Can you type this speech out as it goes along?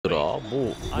뭐였더라?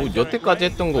 뭐 여태까지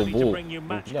했던 거 뭐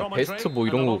그냥 베스트 뭐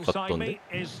이런 거 같던데.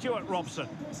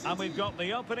 And we've got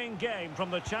the opening game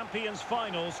from the Champions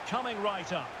finals coming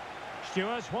right up.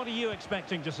 Stuart, what are you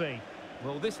expecting to see?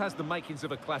 Well, this has the makings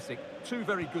of a classic. Two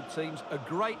very good teams, a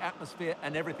great atmosphere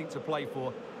and everything to play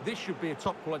for. This should be a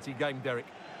top-quality game, Derek.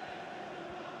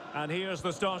 And here's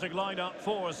the starting lineup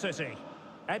for City.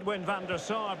 Edwin van der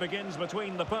Sar begins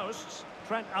between the posts.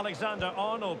 Trent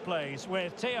Alexander-Arnold plays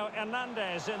with Theo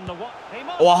Hernandez in the...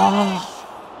 와,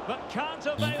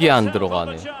 이게 안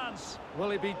들어가네. Well,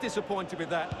 he'd be disappointed with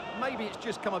that. Maybe it's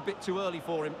just come a bit too early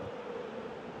for him.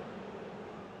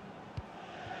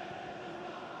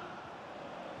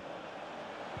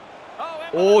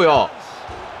 오야,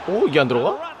 오 이게 안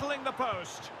들어가?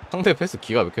 상대 패스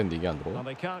기가 막혔는데 이게 안 들어가?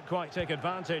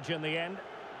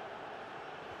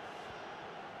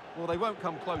 Well, they won't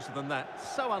come closer than that.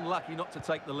 So unlucky not to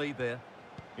take the lead there.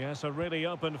 Yes, a really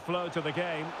open flow to the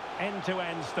game,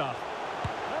 end-to-end stuff.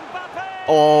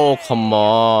 오,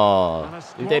 컴온.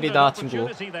 1대1이다, 친구.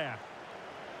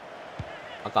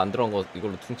 아까 안 들어간 거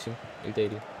이걸로 퉁침.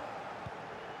 1대1이.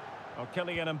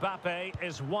 Kylian Mbappe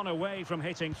is one away from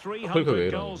hitting 300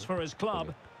 goals for his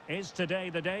club. Is today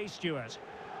the day, Stuart?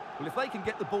 Well, if they can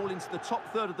get the ball into the top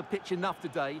third of the pitch enough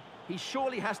today, he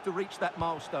surely has to reach that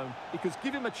milestone, because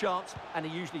give him a chance and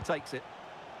he usually takes it.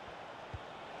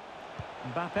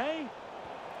 Mbappe.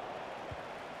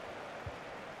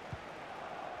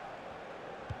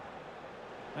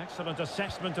 Excellent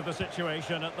assessment of the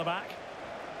situation at the back.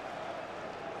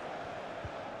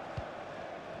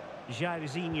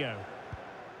 Jairzinho.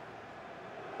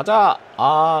 가자.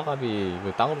 아, 가비.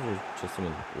 이거 땅으로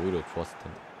줬으면 오히려 좋았을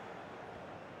텐데.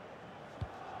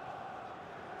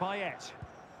 Payet.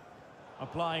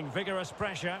 Applying vigorous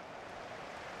pressure.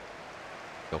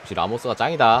 역시 라모스가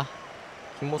짱이다.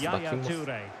 킹모스다, 킹모스.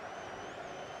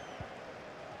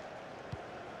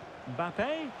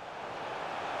 Mbappe.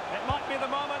 It might be the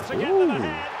moment to get them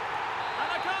ahead.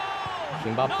 And a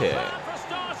goal. Not bad for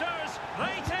starters.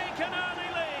 They take an early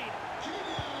lead.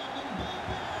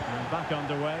 And back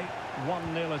underway.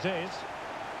 1-0 it is.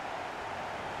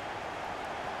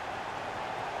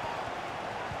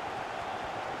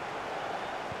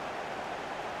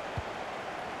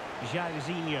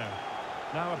 Jairzinho.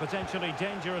 Now a potentially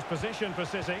dangerous position for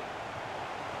City.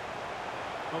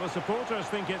 Well, the supporters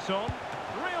think it's on.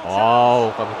 Real chance.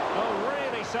 Oh,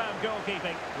 really sound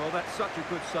goalkeeping. Well, that's such a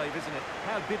good save, isn't it?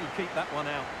 How did he keep that one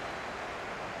out?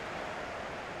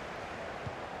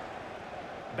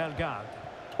 Bellegarde.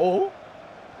 Oh.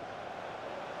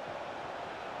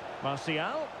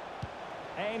 Martial.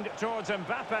 Aimed towards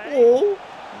Mbappe. Oh.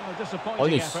 A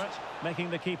disappointing effort, making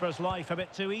the keeper's life a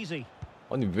bit too easy.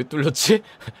 아니 왜 뚫렸지?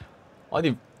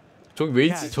 아니 저기 왜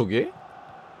있지 저게?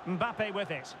 Mbappe with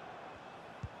it.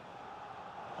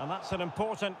 And that's an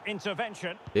important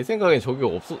intervention. 내 생각엔 저기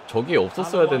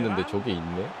없었어야 됐는데 저게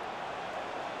있네.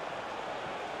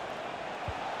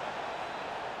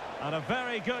 And a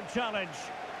very good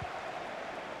challenge.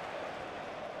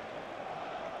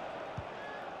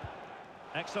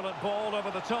 Excellent ball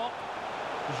over the top.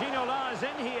 Ginola is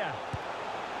in here.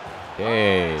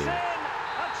 Hey.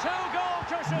 A two-goal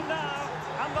cushion now,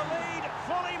 and the lead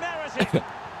fully merited.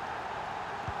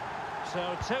 So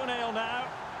 2-0 now.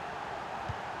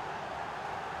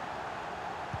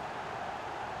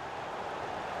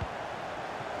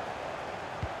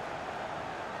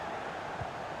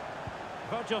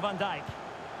 Virgil van Dijk.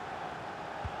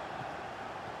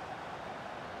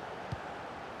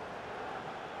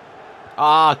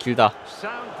 아, 길다.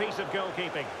 Sound piece of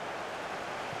goalkeeping.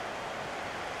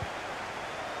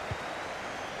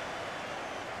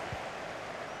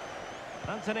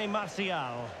 Anthony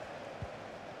Martial.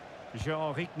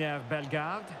 Jean-Rickner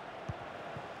Bellegarde.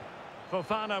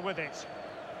 Fofana with it.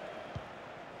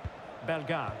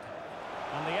 Bellegarde.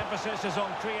 And the emphasis is on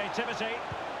creativity.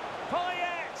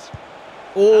 Payet!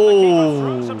 Oh! And the keeper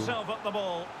throws himself at the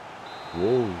ball.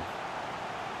 Whoa.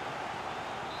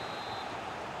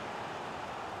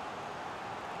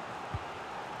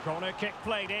 Corner kick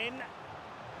played in.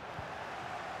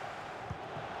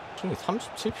 핑이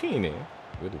 37핑이네.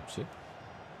 왜 높지?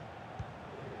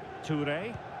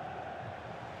 Touré.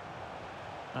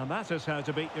 And that is how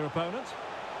to beat your opponent.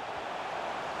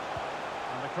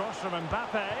 And the cross from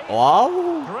Mbappe.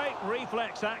 Wow. Great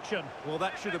reflex action. Well,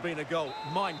 that should have been a goal.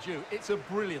 Mind you, it's a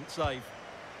brilliant save.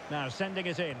 Now sending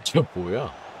it in. 저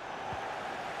뭐야?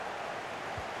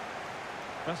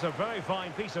 That's a very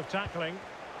fine piece of tackling.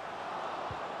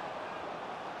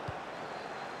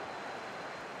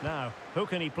 Now, who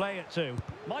can he play it to?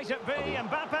 Might it be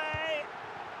Mbappe?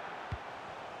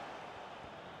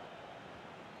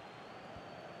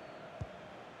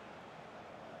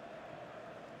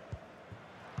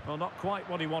 Well, not quite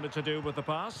what he wanted to do with the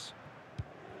pass.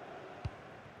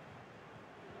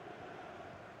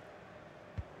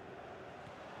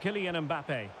 Kylian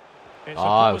Mbappe. It's a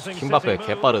아, promising 킴바페 City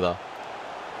개 move. 빠르다.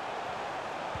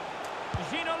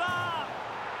 Ginola,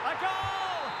 a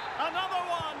goal, another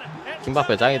one. It's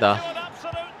킴바페 turning 짱이다. into an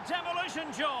absolute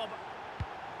demolition job.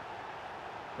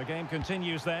 The game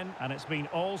continues then, and it's been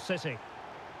all City.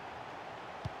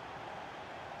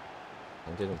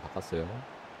 경제 좀 바꿨어요.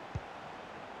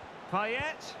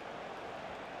 Payet.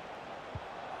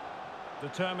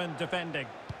 Determined defending.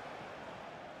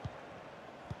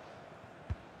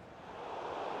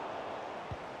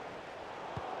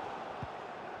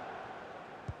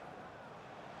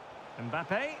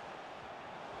 Mbappe.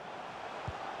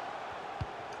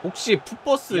 혹시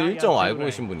풋버스 야야 일정 알고 뚜레.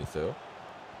 계신 분 있어요?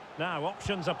 Now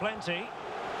options are plenty.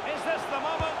 Is this the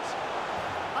moment?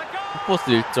 A goal! 풋버스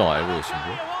일정 알고 계신 Tell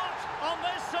분? you what, on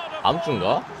this sort of 다음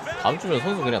주인가? form, 다음 주면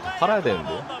선수 그냥 다 팔아야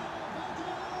되는데.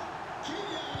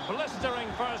 Blistering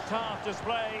first half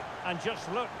display, and just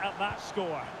look at that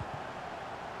score.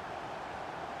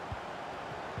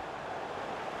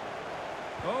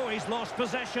 Oh, he's lost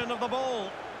possession of the ball.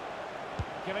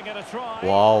 Giving it a try.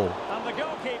 와우. And the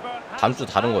goalkeeper has 다음 주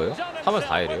다른 거예요? outdone 3월 himself with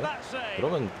 4일이에요? that save.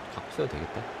 그러면 갖고 써도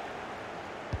되겠다.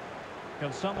 Can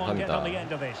someone get on the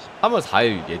end of this? 3월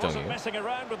 4일 Wasn't 예정이에요. messing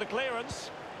around with the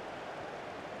clearance.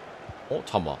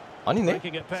 잠깐만. 아니네?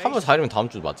 3월 4일이면 다음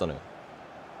주 맞잖아요.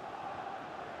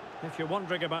 If you're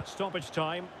wondering about stoppage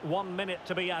time, 1 minute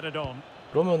to be added on.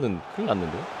 그러면은 큰일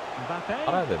났는데? Mbappe.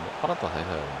 팔아야 되네. 팔았다 다시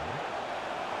사야 되는데.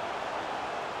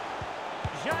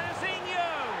 Jairzinho.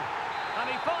 And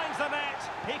he finds the net.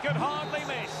 He could hardly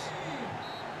miss.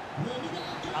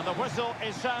 And the whistle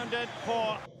is sounded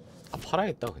for... 아,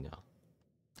 팔아야겠다 그냥.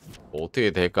 뭐 어떻게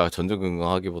될까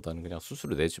전전긍긍하기보다는 그냥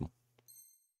수수료 내지 뭐.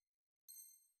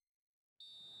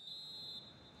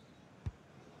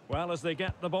 Well, as they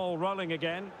get the ball rolling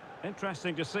again,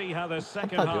 interesting to see how the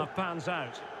second 판타죠? half pans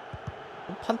out.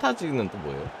 판타지는 또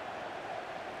뭐예요?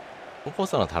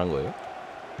 풋버스랑 다른 거예요?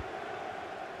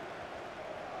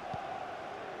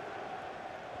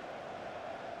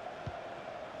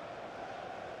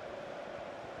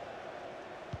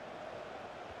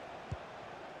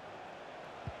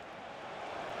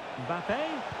 Mbappe.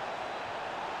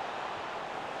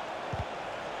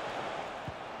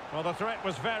 Well, the threat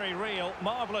was very real.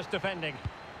 Marvellous defending.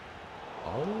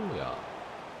 아우야.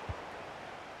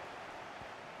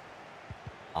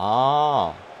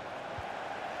 아.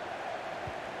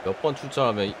 몇 번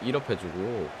출전하면 1업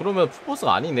해주고. 그러면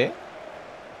풋버스가 아니네?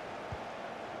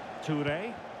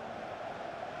 Toure.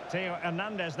 Theo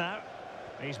Hernandez now.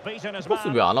 He's beaten his 풋버스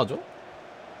man. 왜 안 하죠?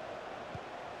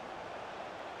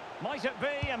 Might it be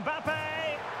Mbappe?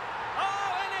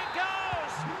 Oh, in it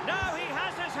goes! Now he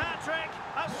has his hat-trick.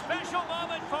 A special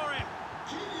moment for him.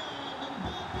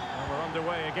 Well, we're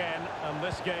underway again, and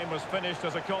this game was finished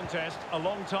as a contest a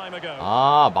long time ago.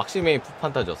 아, 막시메이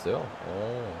풋판타지였어요?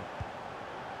 오.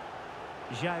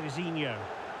 Jairzinho.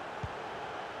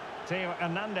 Theo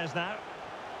Hernandez now.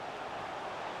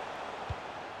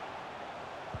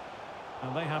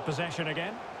 And they have possession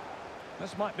again.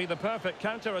 This might be the perfect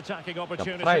counter-attacking 그냥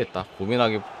opportunity. 팔아야겠다.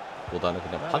 고민하기보다는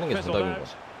그냥 파는 게 정답인 것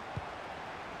같아.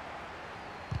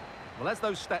 Well, as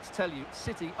those stats tell you,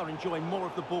 City are enjoying more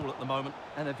of the ball at the moment,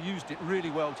 and have used it really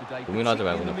well today, 고민하지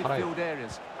particularly 말고 in the 그냥 팔아야 midfield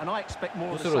areas. And I expect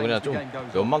more of the 수수료 same 그냥 as the 좀 game goes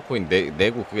on. 몇만 코인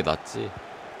내고 그게 낫지.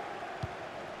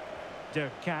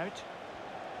 Dirk Kuyt.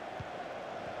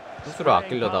 수수료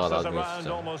아끼려다가 Passes 나중에 around,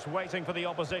 진짜 almost waiting for the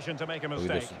opposition to make a 여기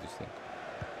될 mistake. 수도 있으니까.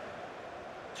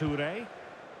 Toure.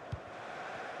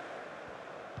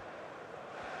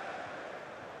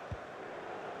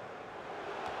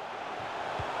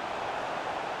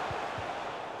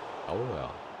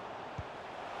 아우야.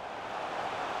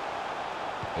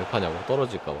 왜 파냐고?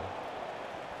 떨어질까봐.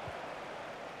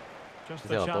 Just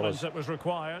the 기세가 challenge 떨어지. that was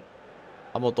required.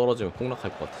 한번 떨어지면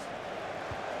폭락할 것 같았어.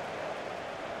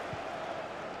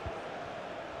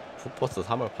 풋버스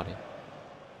 3월 8일.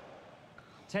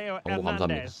 Theo 광고 감사합니다.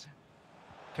 Hernandez.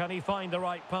 Can he find the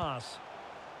right pass?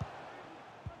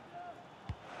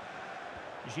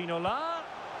 Ginola.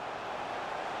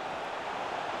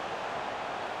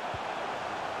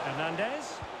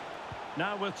 Hernandez.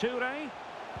 Now with Toure.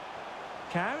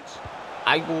 Kuyt.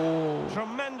 아이고.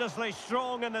 Tremendously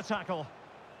strong in the tackle.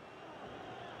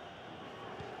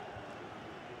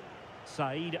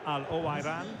 Said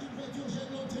Al-Owairan.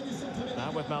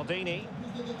 Now with Maldini.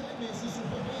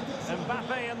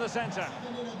 Mbappe in the centre.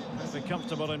 Be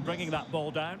comfortable in bringing that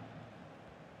ball down.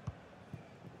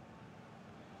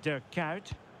 Dirk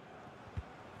Kuyt.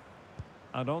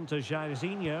 And on to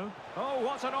Jairzinho. Oh,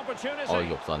 what an opportunity.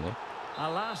 이게 없었네.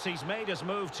 Alas, he's made his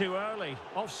move too early.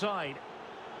 Offside.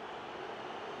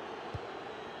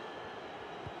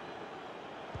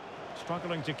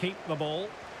 Struggling to keep the ball.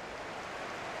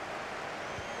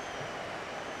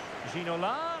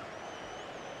 Ginola.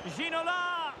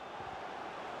 Ginola.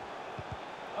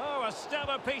 Oh, a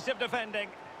stellar piece of defending.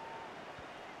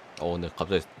 근데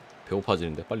갑자기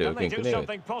배고파지는데 빨리 Can they 여기는 do 끝내야 돼.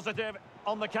 something positive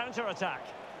on the counter attack?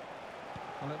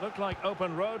 And it looked like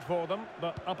open road for them,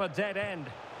 but up a dead end.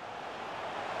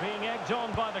 Being egged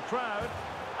on by the crowd.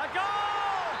 A goal!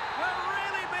 We're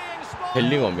really being spoiled.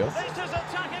 벨링엄이요? This is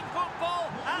attacking football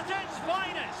at its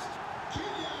finest.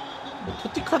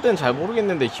 토티카드는 잘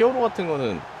모르겠는데 히어로 같은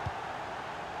거는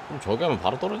좀 저기 하면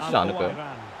바로 떨어지지 않을까요?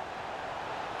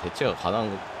 대체가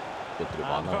가능한 것들이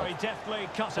많아.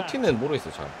 토티는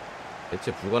모르겠어 잘.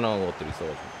 대체 불가능한 것들이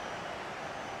있어가지고.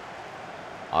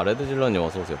 아 레드질러님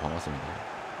어서오세요.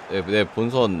 반갑습니다. 네,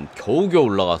 본선 겨우겨우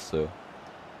올라갔어요.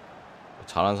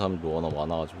 잘하는 사람도 워낙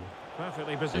많아가지고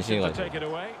열심히 가죠.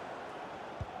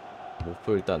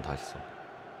 목표 일단 다시 써.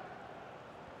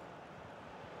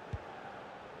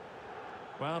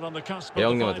 Well, on the cusp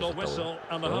of the final whistle,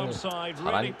 and the home side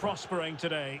really prospering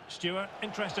today. Stuart,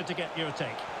 interested to get your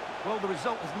take. Well, the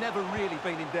result has never really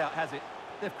been in doubt, has it?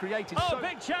 They've created so...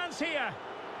 big chance here.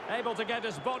 Able to get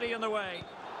his body in the way.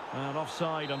 And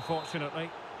offside, unfortunately.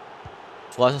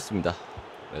 수고하셨습니다.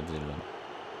 레드질러.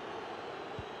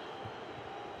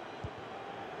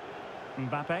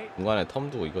 Mbappe. 중간에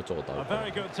텀 두고 이것저것 A 나올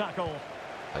very 거야. good tackle.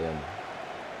 과연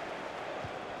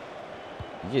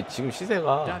이게 지금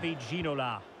시세가 David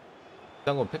Ginola.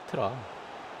 비싼 건 팩트라.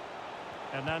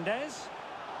 Hernandez.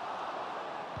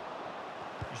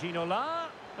 Ginola.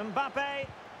 Mbappe.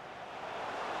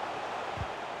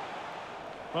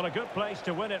 Well, a good place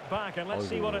to win it back, and let's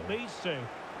see what it leads to.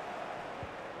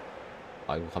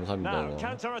 아이고 감사합니다. Now,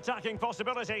 counter-attacking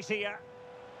possibilities here.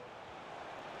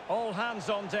 All hands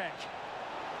on deck.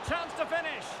 Chance to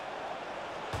finish.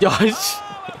 야이씨.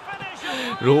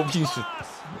 로빈 슛.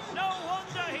 No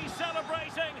wonder he's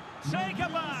celebrating. Take a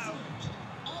bow.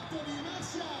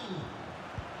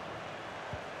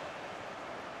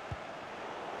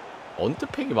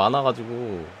 언트팩이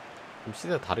많아가지고 좀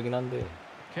시세가 다르긴 한데.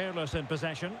 Careless in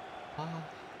possession. 아.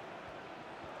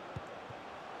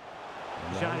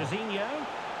 Jairzinho.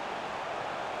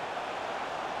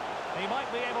 He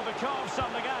might be able to carve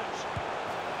something out.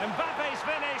 Mbappe's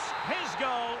finish, his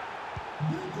goal.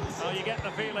 Oh, you get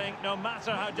the feeling, no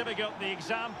matter how difficult the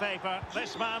exam paper,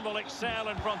 this man will excel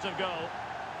in front of goal.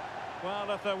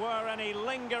 Well, if there were any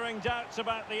lingering doubts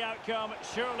about the outcome,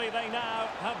 surely they now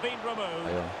have been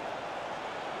removed.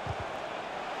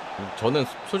 저는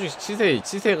솔직히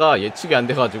시세가 예측이 안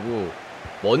돼가지고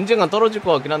뭐 언젠간 떨어질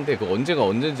것 같긴 한데 그 언제가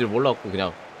언제인지 몰랐고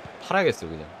그냥 팔아야겠어요.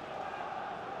 그냥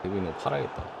되고 있는 거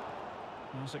팔아야겠다.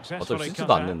 어차피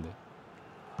쓰지도 않는데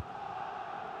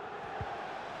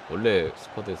원래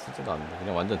스쿼드에 쓰지도 않는데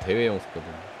그냥 완전 대회용 스쿼드.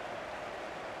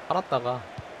 팔았다가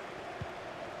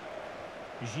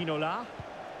Ginola.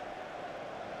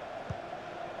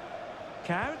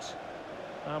 Count.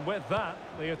 And with that,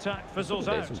 the attack fizzles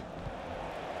out.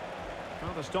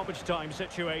 Well, the stoppage time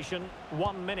situation,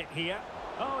 1 minute here.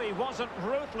 Oh, he wasn't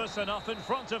ruthless enough in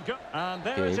front of... And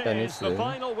there it is, the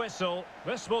final whistle.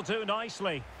 This will do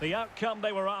nicely. The outcome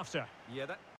they were after. Yeah,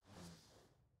 that...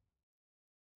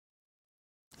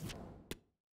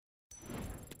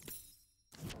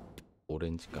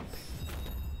 오렌지 카페.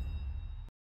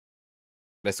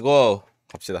 렛츠고!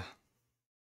 갑시다.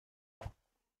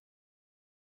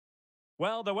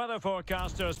 Well, the weather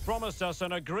forecasters promised us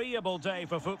an agreeable day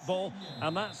for football,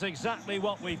 and that's exactly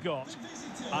what we've got.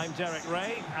 I'm Derek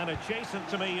Ray, and adjacent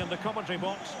to me in the commentary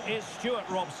box is Stuart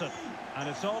Robson. And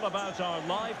it's all about our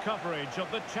live coverage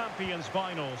of the Champions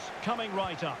finals, coming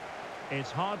right up. It's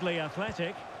hardly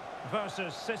athletic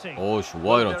versus City. 오,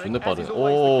 우아이랑 존나 빠르네.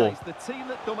 오,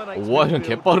 우아이랑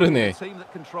개 빠르네.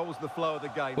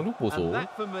 근육 보소.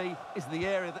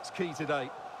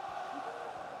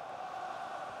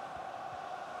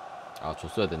 아,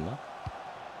 줬어야 됐나?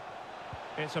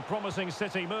 It's a promising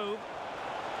City move.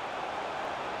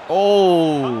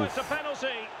 Oh, it's a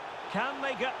penalty. Can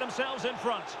they get themselves in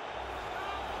front?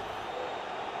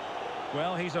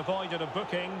 Well, he's avoided a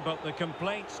booking, but the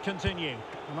complaints continue.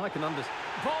 And I can understand.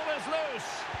 Ball is loose.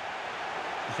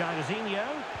 Jairzinho.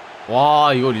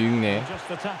 와, 이걸 읽네. Just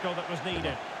the tackle that was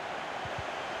needed.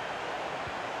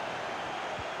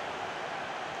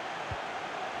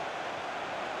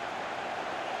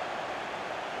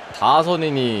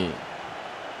 다선인이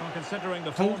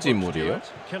한국지 인물이에요?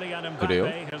 그래요?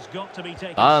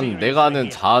 난 내가 아는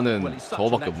자아는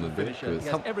저거밖에 없는데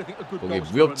그 거기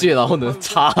무협지에 나오는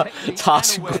자아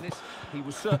친구 He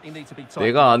will certainly need to be tight.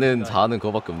 내가 아는 자아는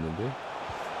그거밖에 없는데.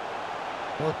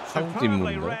 한국 Superbly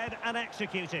인물인가? read and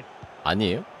executed.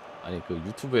 아니에요? 아니 그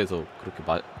유튜브에서 그렇게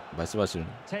말씀하시는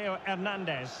Theo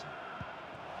Hernandez.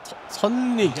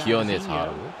 선리 기현의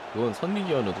자아라고? 그건 선리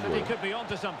기현은 He 누구예요? could be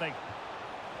onto something.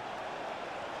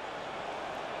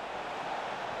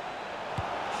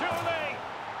 Surely.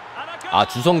 And a goal. 아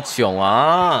주성치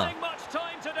영화. Wasting much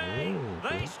time today.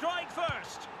 They strike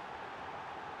first.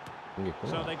 그런 게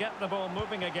So 있구나. they get the ball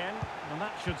moving again, and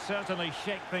that should certainly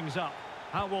shake things up.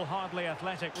 How will Hardly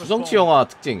Athletic respond? 주성치 영화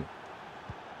특징.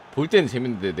 볼 때는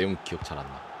재밌는데 내용 기억 잘 안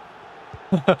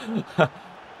나.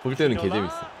 볼 때는 개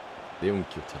재밌어. 내용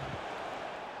기억 잘 안 나.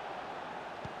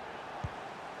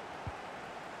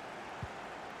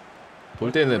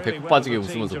 볼 때는 배꼽 빠지게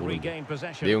웃으면서 보는데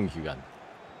내용 기억이 안 나.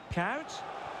 Couch?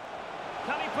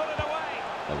 Can he put it away?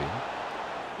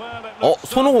 Well, it 어? looks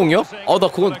so 손오공이요? promising, 나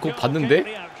그거 but a goal 봤는데? can't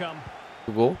be outcome.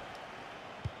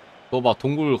 그거 막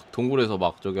동굴에서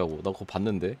막 저기 하고 나 그거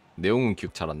봤는데 내용은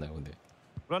기억 잘 안 나요. 근데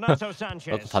Renato 나 Sanchez.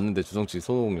 그거 봤는데 주성치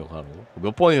손오공 하는 거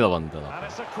몇 번이나 봤는데 And 나.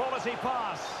 it's a quality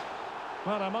pass.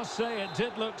 Well, I must say it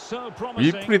did look so promising.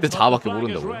 윌프리드 but the 자아밖에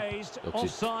flag is 모른다고요. raised. 역시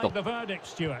Offside 떡. the verdict,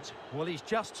 Stuart. Well, he's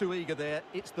just too eager there.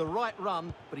 It's the right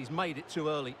run, but he's made it too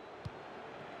early.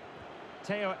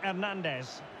 Theo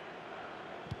Hernandez.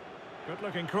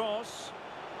 Good-looking cross.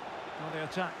 Well, the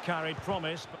attack carried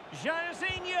promise, but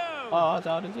Jairzinho 아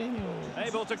자르제니오.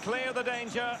 able to clear the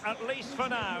danger, at least for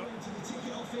now.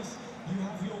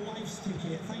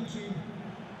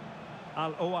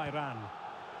 Al Owairan.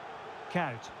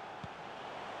 Count.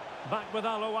 Back with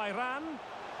Al Owairan.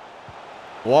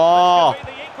 와. Could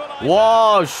be the equaliser.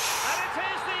 와. And it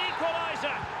is the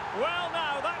equaliser. Well,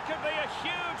 now that could be a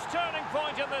huge turning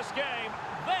point in this game.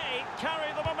 They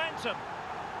carry the momentum.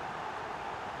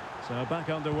 So back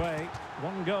underway.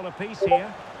 One goal apiece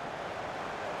here.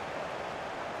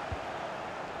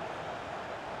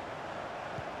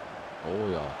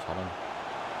 오야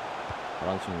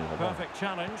잘한 친구인가 봐. Perfect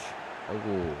challenge.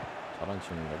 아이고 잘한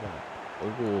친구인가 봐.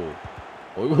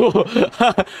 어이구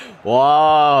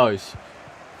와 씨.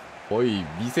 거의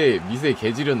미세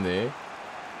개지렸네.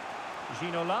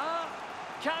 Ginola.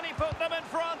 Can he put them in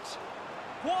front?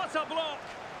 What a block.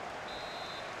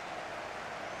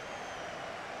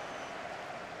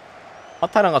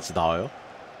 파타랑 같이 나와요?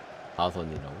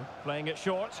 다선이라고? Playing it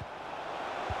short.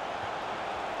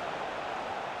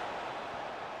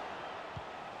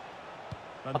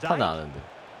 Van 파타는 Dijk. 아는데.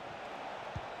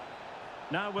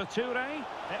 Now with Toure,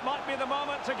 it might be the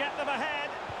moment to get them ahead.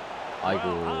 아이고.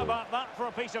 Well, how about that for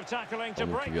a piece of tackling to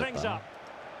너무 break things 비겼다. up?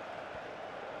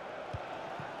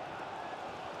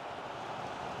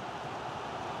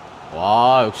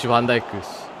 와 역시 반다이크.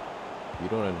 씨.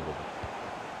 밀어내는 거 봐.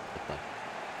 됐다.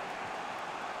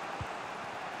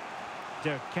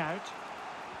 Dirk Kuyt.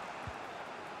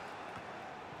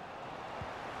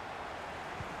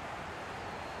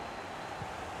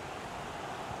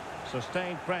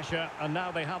 Sustained pressure, and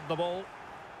now they have the ball.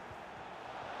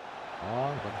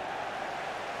 아 이거.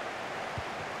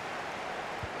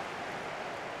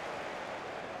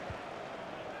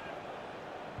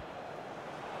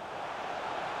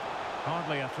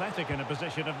 Hardly Athletic in a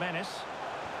position of menace.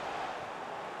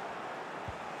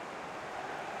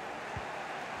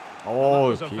 That 오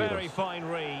was a 기회가. very fine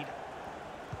read.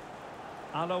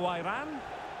 Al Owairan.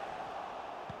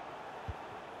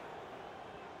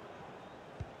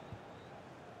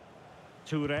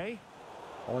 Toure.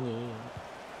 아니.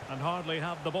 And Hardly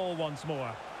have the ball once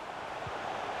more.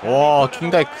 와 Put it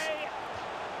킹다이크. away.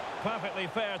 Perfectly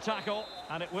fair tackle,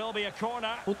 and it will be a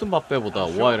corner. 포튼바페보다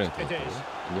오하이랭이 더 It 있거든요. is.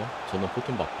 아니요? 저는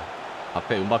포튼바페.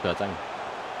 바페 음바페가 짱이.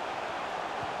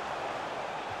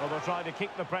 Well, they'll try to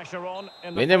keep the pressure on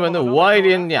in the 왜냐면은 form of another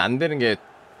오하이랭이 안 되는 게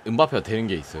음바페가 되는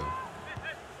게 있어요.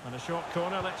 corner. And a short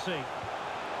corner, let's see.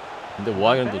 근데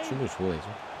오하이랭도 충분히 좋은 애죠.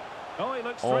 Oh, he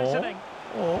looks 어? threatening.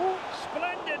 어?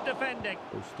 Splendid defending.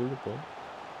 어디서 돌릴 뻔?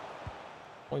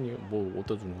 아니 뭐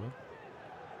어디다 주는 거야?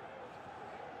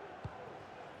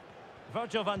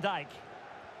 Virgil van Dijk.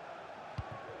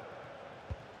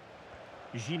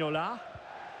 Ginola.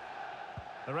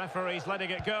 The referee's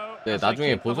letting it go. 네 as they 나중에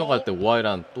keep the 본선 ball. 갈 때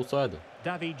오하이란 또 써야 돼.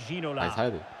 David Ginola. 아니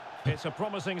사야 돼. It's a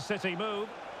promising City move.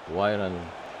 오하이란은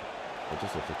어쩔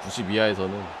수 없어. 90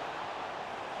 이하에서는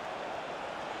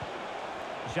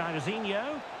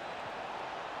Jairzinho.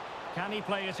 Can he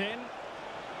play it in?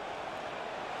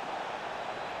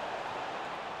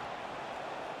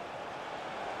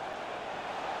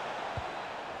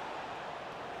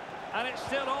 And it's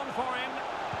still on for him.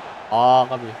 아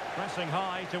까비. Pressing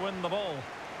high to win the ball.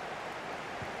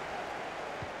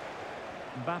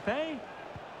 Mbappe.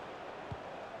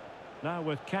 Now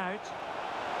with count.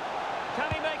 Can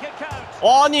he make it count?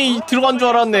 아니 들어간 줄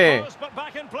알았네. But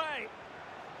back in play.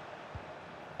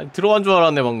 아니, 들어간 줄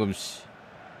알았네 방금. 씨.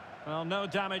 Well, no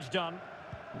damage done.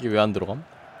 이게 왜 안 들어감?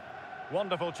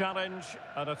 Wonderful challenge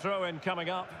and a throw-in coming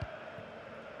up.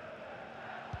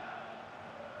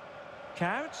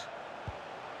 Count.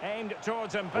 Aimed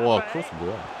towards Mbappe. 와 크로스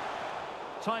뭐야?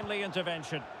 Timely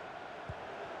intervention.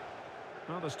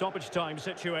 Well, the stoppage time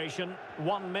situation.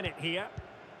 1 minute here.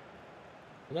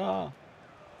 야,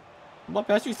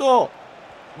 음바페 할 수 있어.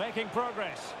 Making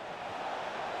progress.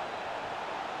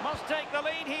 Must take the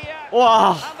lead here.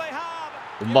 와, And they have.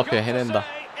 음바페 해낸다.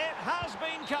 It has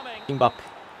been coming. 킹바페.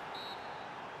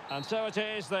 And so it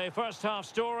is. The first half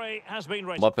story has been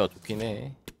written. 음바페가 좋긴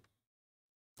해.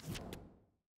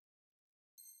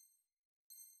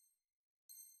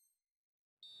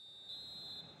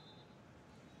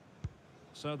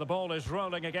 So the ball is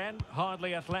rolling again.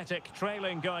 Hardly athletic,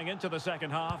 trailing going into the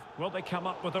second half. Will they come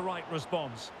up with the right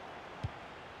response?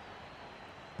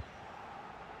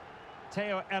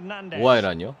 Theo Hernandez.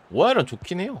 오하이란이요? 오하이란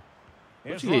좋긴 해요.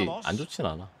 Here's 솔직히 Ramos. 안 좋진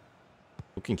않아.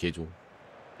 좋긴 개 좋.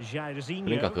 Jairzinho.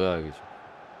 그러니까 그거 알겠죠.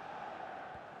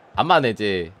 다만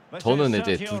이제 저는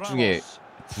이제 둘 중에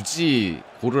굳이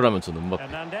고르라면 저는 음바페.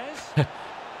 Hernandez.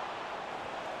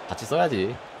 같이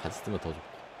써야지. 같이 쓰면 더 좋고.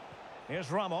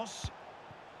 Here's Ramos.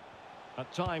 At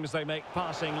times they make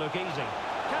passing look easy.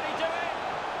 Can he do it?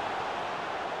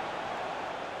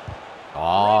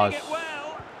 아, Reading it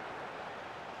well.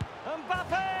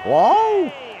 Mbappe.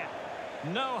 와우.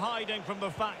 No hiding from the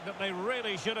fact that they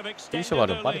really should have extended 피니셔가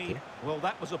their 좀 빠르게. lead. Well,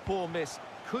 that was a poor miss.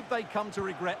 Could they come to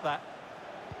regret that?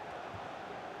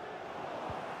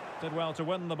 Did well to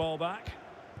win the ball back.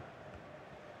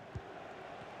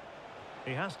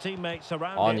 He has teammates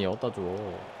around 아니 him. 어디다 줘.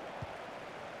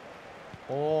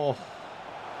 오.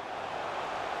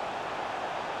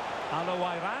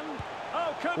 Alawairan.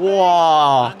 Oh, could be.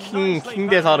 우와, And 킹 nicely 킹 found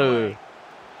대사를 away.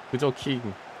 그저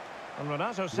king. And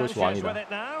Renato 이것이 Sanchez 왕이다. with it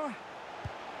now.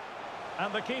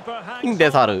 And the keeper hangs 킹 on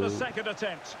대사를. the second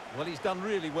attempt. Well, he's done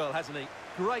really well, hasn't he?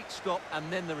 Great stop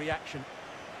and then the reaction.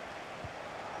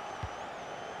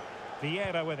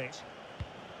 Vieira with it.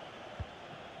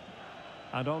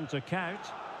 And on to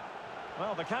count.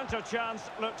 Well, the counter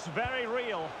chance looks very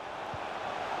real.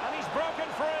 And he's broken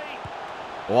free.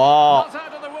 와. Not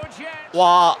out of the woods yet.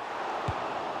 와.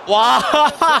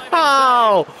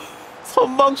 와.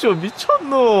 선방쇼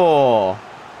미쳤노.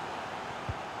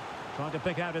 Trying to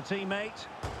pick out a teammate.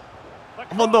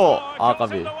 한 번 더. 아,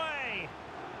 까비.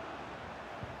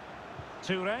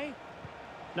 Toure.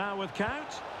 Now with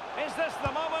count. Is this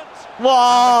the moment?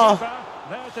 와.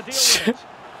 There to deal with it.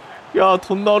 야,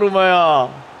 돈나루마야.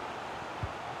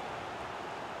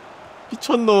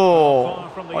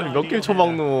 미쳤노. 아니 몇 개 The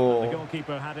쳐박노.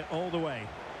 goalkeeper had it all the way.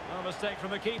 No mistake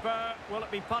from the keeper. Will it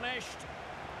be punished?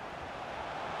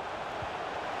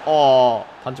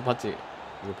 반칙 반칙.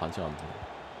 이거 반칙 안 돼.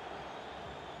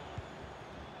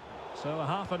 So a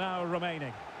half an hour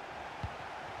remaining.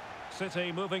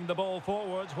 City moving the ball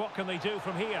forwards. What can they do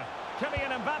from here?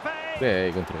 Kylian Mbappe. 네,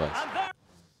 이건 들어가야지. And there.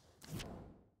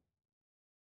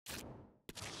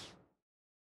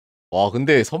 와,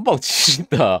 근데 선방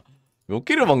지린다. 몇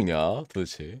개를 막냐,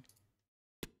 도대체.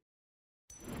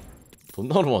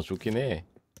 돈나루마 좋긴 해.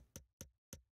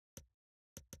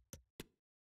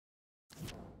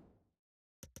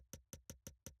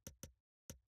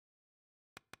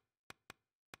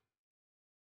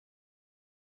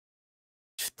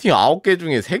 슈팅 9개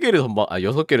중에 3개를 선방,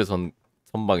 6개를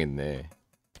선방했네.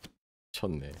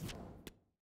 미쳤네.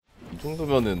 이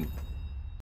정도면은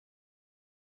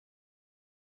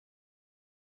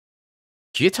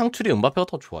기회 창출이 음바페가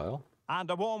더 좋아요. And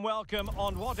a warm welcome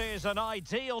on what is an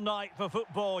ideal night for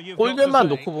football. You've 골대만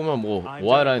got to say. 놓고 보면 뭐 I'm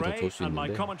오하이란이 더 Derek 좋을 수 Ray, and my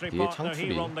있는데 commentary 뒤에 partner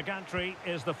창출이 here on the gantry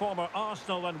is the former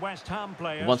Arsenal and West Ham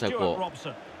player 두 번째 Stuart 거.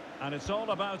 Robson. And it's all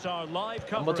about our live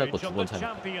한 번째 거, coverage 두 of the 번째 거.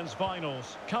 Champions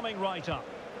finals coming right up.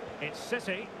 It's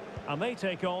City and they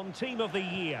take on Team of the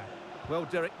Year. Well,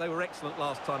 Derek, they were excellent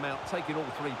last time out, taking all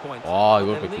 3 points. 와,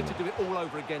 이걸 They'll need 뺏기네. to do it all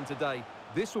over again today.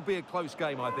 This will be a close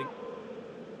game, I think.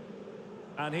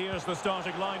 And here's the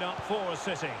starting lineup for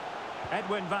City.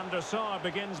 Edwin van der Sar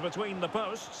begins between the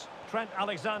posts. Trent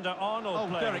Alexander-Arnold Oh,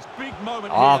 plays. Derek, big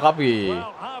moment 아, here. 까비.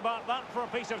 Well, how about that for a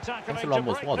piece of tackling 펜슬로 to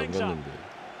한번 break 속아 things up? 넘겼는데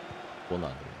그건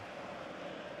안 돼.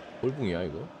 골붕이야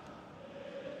이거?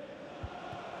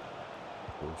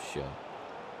 오씨야.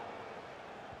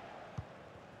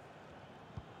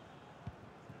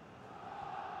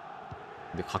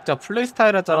 근데 각자 플레이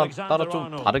스타일에 따라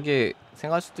좀 다르게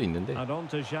생각할 수도 있는데 And on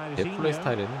to 내 Jairzinho. 플레이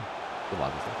스타일에는 또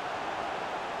맞아서.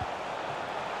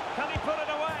 Can he put it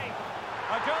away?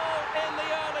 A goal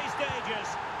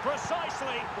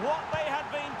Precisely what they had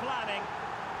been planning.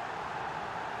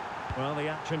 Well, the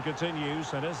action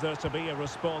continues, and is there to be a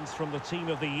response from the team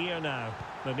of the year now?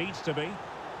 There needs to be.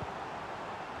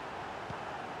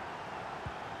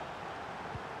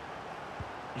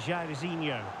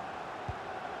 Jairzinho.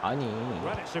 아니.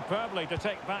 Read it superbly to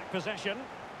take back possession.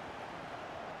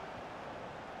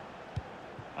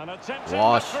 And attempting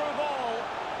와, the through ball.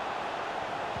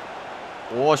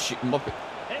 오씨, 음바페.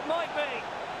 It might be.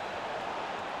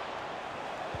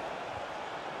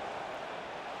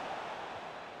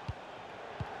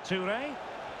 Toure.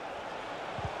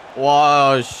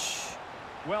 와, 씨.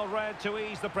 Well read to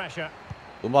ease the pressure.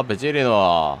 음바페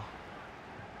찌리노.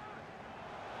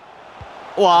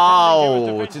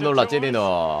 와우, 찐놀라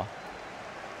찌리노.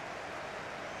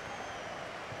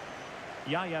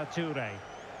 Yaya Toure.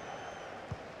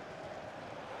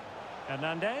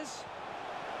 Hernandez.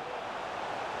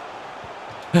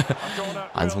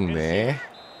 안 속네.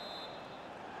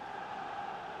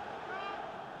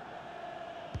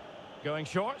 Going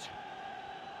short.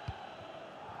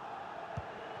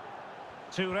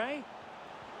 Toure.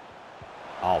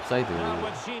 아, 옵사이드. Now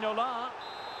with Ginola.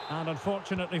 And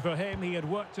unfortunately for him, he had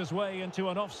worked his way into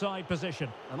an offside position.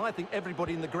 And I think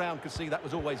everybody in the ground could see that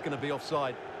was always going to be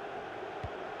offside.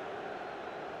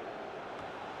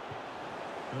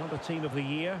 Another team of the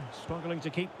year, struggling to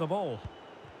keep the ball.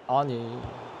 아니.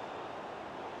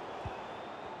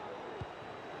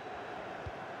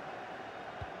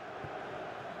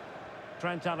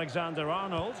 Trent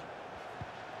Alexander-Arnold.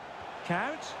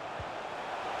 Count.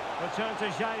 Return to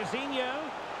Jairzinho.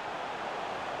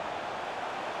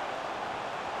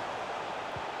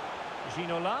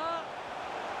 Ginola.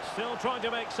 Still trying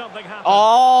to make something happen.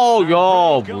 아우,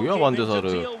 야, And 뭐야, goalkeeping to 반대사를.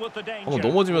 deal with the danger. 한번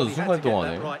넘어지면서 He had to 순간 get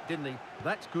that 동안에. right, didn't he?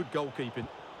 That's good goalkeeping.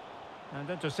 And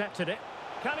intercepted it.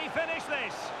 Can he finish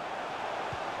this?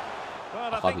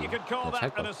 Well, I 아깝이. think you could call 그냥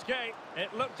that 찰 an 걸. escape.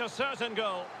 It looked a certain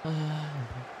goal.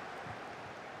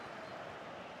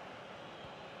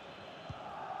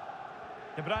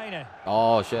 De Bruyne.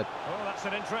 아, 쉣. Oh, that's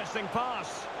an interesting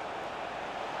pass.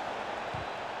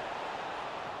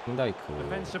 킹다이크.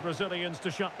 Defensive Brazilians to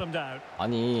shut them down.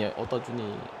 아니, 어디다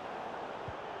주니.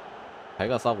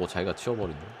 자기가 싸고 자기가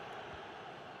치워버리네.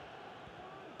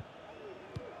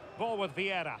 Ball with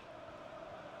Vieira.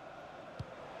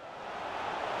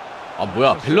 아,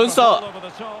 뭐야, 밸런스. Ball over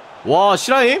the top. 와,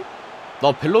 실화임?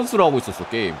 나 밸런스로 하고 있었어,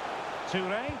 게임.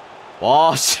 Toure.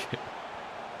 와, 씨.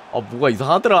 아, 뭐가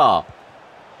이상하더라.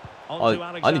 On to 아,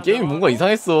 Alexander 아니, 게임이 뭔가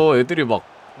이상했어. 애들이 막.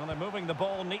 Well, they're moving the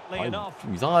ball neatly 아니, enough.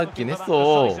 좀 이상하긴 Looking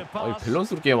for 했어. that decisive 아니, pass.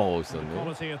 밸런스로 게임하고 The 있었네.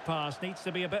 quality of pass needs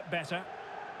to be a bit better.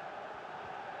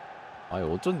 아니,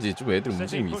 어쩐지 좀 애들 City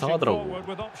움직임이 pushing 이상하더라고. forward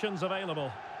with options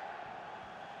available.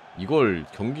 이걸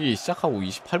경기 시작하고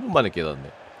 28분 만에 깨닫네.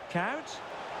 Count.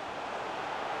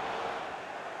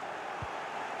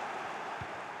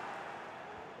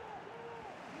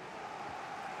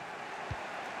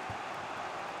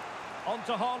 On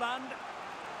to Holland.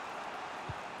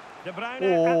 De Bruyne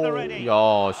at the ready.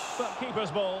 오, 야, 씨. But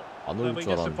keeper's ball. 안 They'll 올릴 be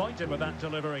줄 disappointed with that 알았는데.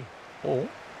 delivery. 어?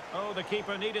 Oh, the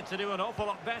keeper needed to do an awful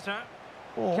lot better.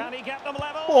 어? Can he get them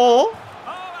level? 어?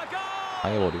 Oh, a goal!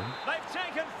 당해버림. They've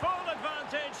taken full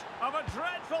advantage of a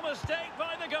dreadful mistake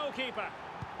by the goalkeeper.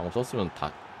 방금 썼으면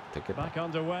다 됐겠다. Back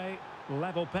underway,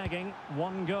 level pegging,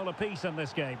 1 goal apiece in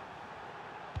this game.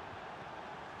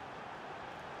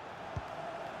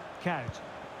 Count.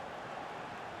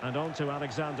 And on to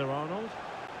Alexander-Arnold.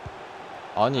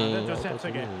 아니, And intercepts 어떡하지.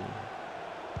 again.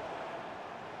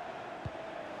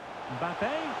 Mbappe.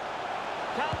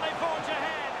 Can they forge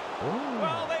ahead? 오.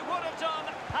 Well, they would have done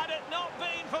had it not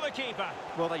been for the keeper.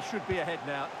 Well, they should be ahead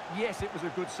now. Yes, it was a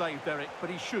good save, Derek, but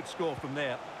he should score from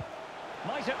there.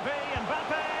 Might it be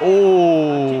Mbappe?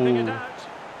 Keeping it 오. out.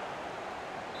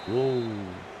 오.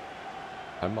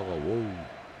 잘 막아. 오.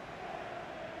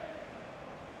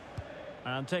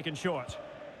 And taken short.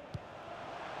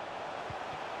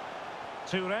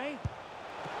 Toure.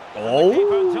 Keeper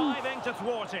오. diving to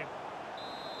thwart him.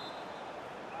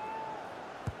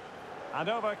 And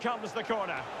over comes the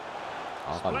corner.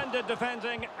 아, 까비. Splendid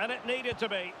defending, and it needed to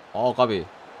be. 어, 까비.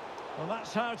 Well,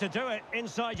 that's how to do it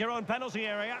inside your own penalty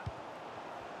area.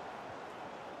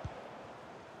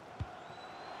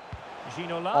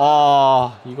 Ginola.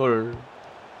 아, 이걸.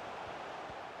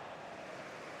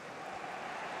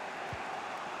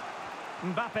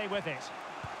 Mbappe with it.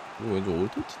 이거 왠지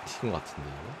올토티 팀 같은데.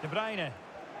 De Bruyne.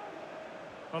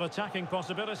 Well, attacking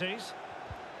possibilities.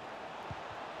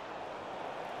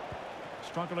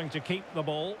 Struggling to keep the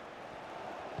ball.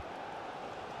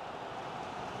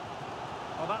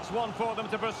 Well, that's one for them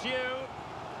to pursue.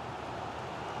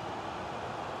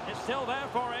 It's still there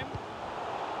for him.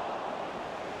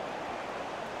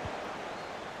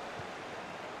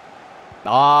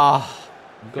 아,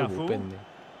 이걸 못 Cafu. 뺐네.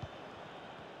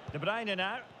 De Bruyne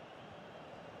now.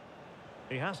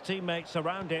 He has teammates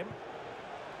around him.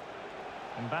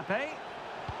 Mbappe.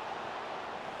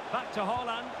 Back to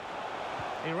Haaland.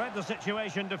 He read the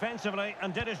situation defensively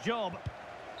and did his job.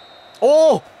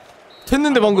 오!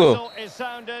 됐는데 방금. Whistle is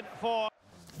sounded for...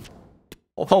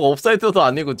 방금 옵사이드도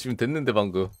아니고 지금 됐는데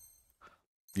방금.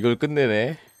 이걸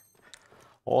끝내네.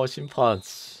 심판.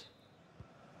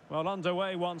 Well,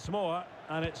 underway once more,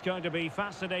 and it's going to be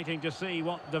fascinating to see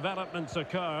what developments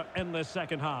occur in this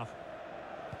second half.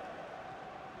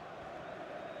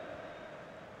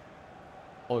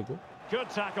 이거? Good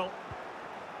tackle.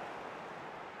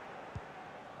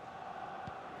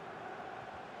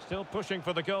 Still pushing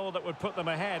for the goal that would put them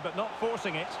ahead, but not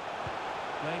forcing it.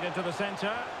 Played into the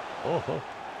centre. 어허.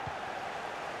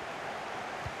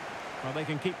 Well, they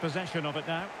can keep possession of it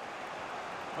now.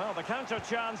 Well, the counter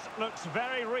chance looks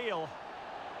very real.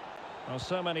 Well,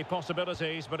 so many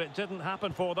possibilities, but it didn't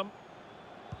happen for them.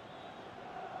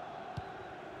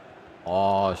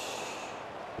 아씨.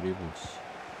 그리고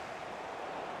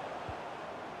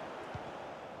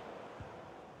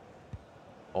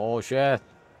쉣.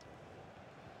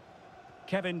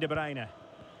 Kevin De Bruyne.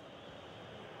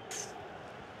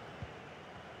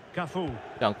 Cafu.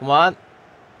 양구만.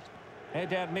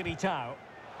 Eder Militao.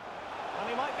 And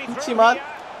he might be through 그치만 here.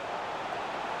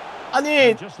 아니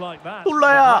And just like that,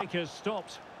 놀라야. the break has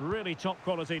stopped. Really top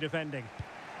quality defending.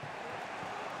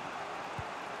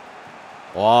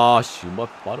 와씨 음악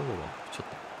빠른 거 봐.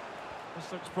 미쳤다.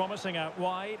 This looks promising out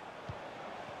wide.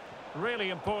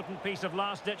 Really important piece of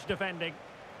last-ditch defending.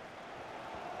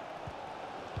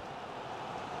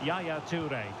 Yaya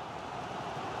Toure.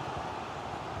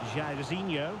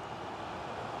 Jairzinho.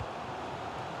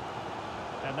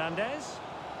 Hernandez.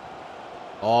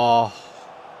 An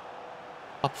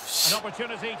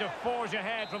opportunity to forge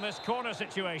ahead from this corner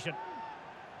situation.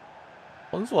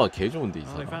 선수가 개 좋은데 이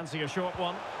Well, they 사람. fancy a short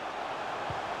one.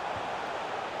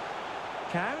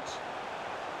 Count.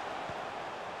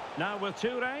 Now with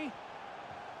Toure.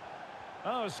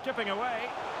 Oh, skipping away.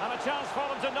 And a chance for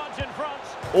them to nudge in front.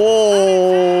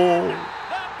 오. They're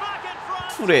back in front.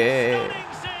 Toure.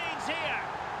 Stunning scenes here.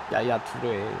 야야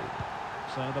투레.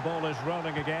 So the ball is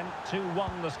rolling again. 2-1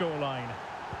 the scoreline.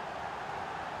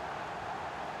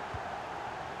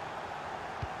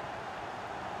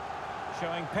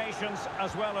 Showing patience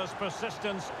as well as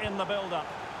persistence in the build-up.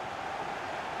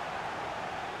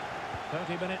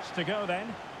 30 minutes to go then.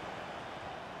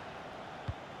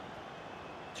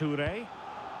 Toure.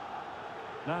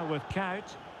 Now with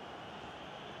Count.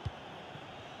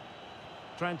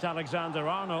 Trent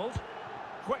Alexander-Arnold.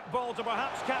 Quick ball to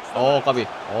perhaps catch the net. 까비.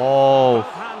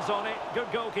 Both hands on it. Good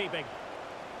goalkeeping.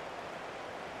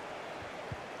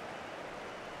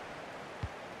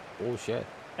 오 쉣.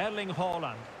 Erling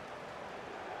Haaland.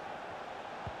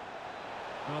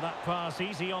 Well, that pass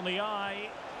easy on the eye.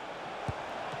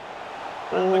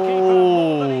 And the keeper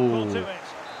more than equal to it.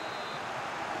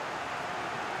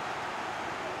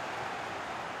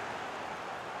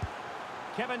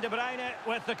 Kevin De Bruyne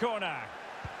with the corner.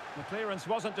 The clearance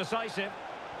wasn't decisive.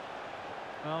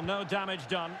 Well, no damage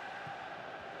done.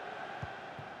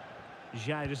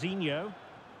 Jairzinho.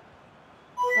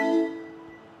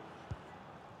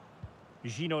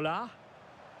 Ginola.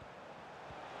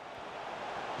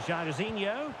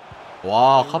 Jairzinho.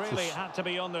 와 They 카프. really had to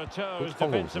be on their toes 어떡한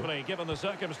거지? defensively, given the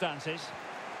circumstances.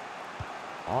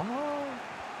 아.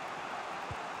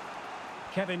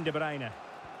 Kevin De Bruyne.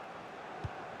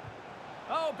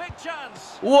 Oh, big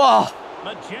chance. 우와.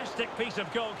 Majestic piece of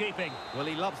goalkeeping. Well,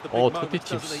 he loves the big moments, 토티치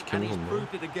doesn't he? And he's 개무섭네.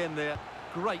 proved it again there.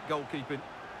 Great goalkeeping.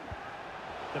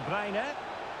 De Bruyne.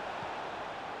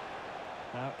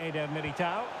 Now Eder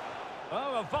Militao.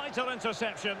 Oh, a vital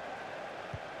interception.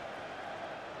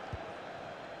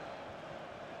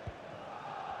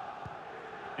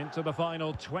 Into the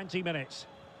final 20 minutes.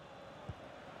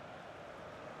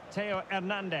 Theo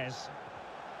Hernandez.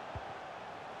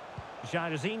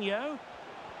 Jairzinho.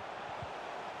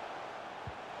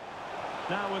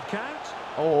 Now with Count.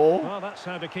 오. Well, that's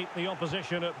how to keep the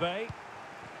opposition at bay.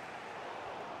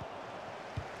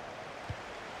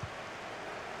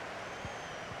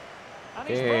 And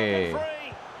he's broken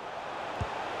free.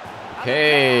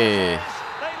 오케이. They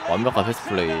완벽한 lead by 패스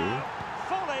two 플레이. now.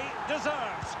 Fully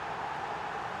deserved.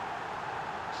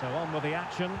 So on with the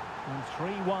action, and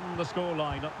 3-1 the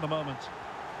scoreline at the moment.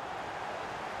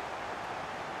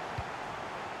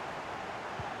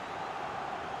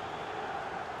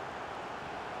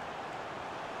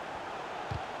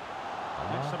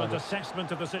 Excellent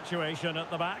assessment of the situation at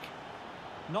the back.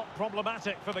 Not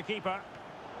problematic for the keeper.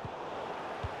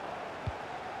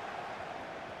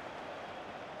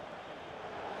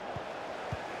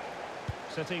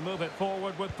 City move it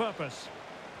forward with purpose.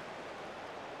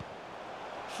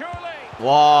 Surely.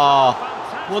 와,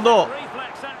 뭐 너.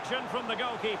 Reflex action from the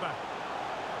goalkeeper.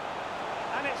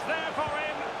 And it's there for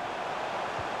him.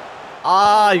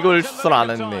 아, 이걸 슛을 안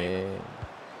했네.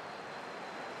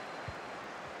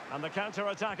 And the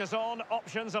counter-attack is on.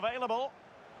 Options available.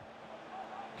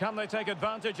 Can they take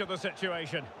advantage of the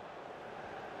situation?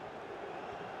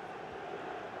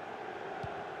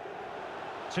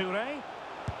 Toure.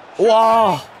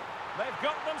 와, They've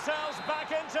got themselves back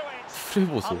into it. 프레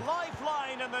보소. A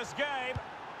lifeline in this game,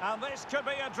 and this could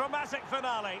be a dramatic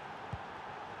finale.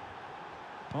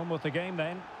 On with the game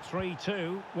then.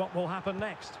 3-2. What will happen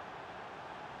next?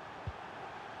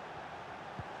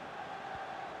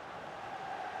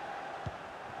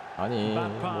 아니,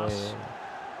 Bad pass.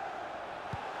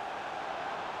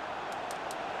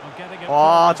 Well, getting it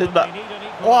와, forward, but 젠다. they need an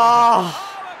equaliser. 와,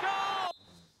 Oh, a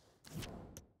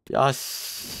goal! 야,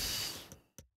 씨.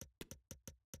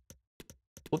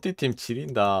 호티팀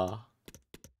지린다.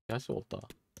 할 수가 없다.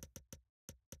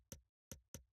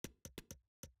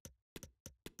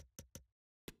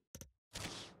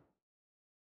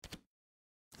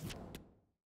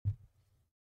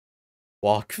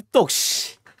 와, 큐떡,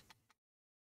 씨.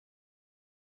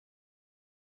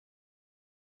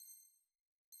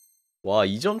 와,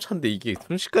 2점 차인데 이게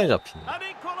순식간에 잡히네. An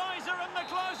equaliser in the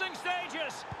closing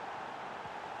stages.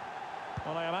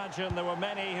 Well, I imagine there were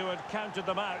many who had counted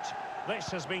them out. This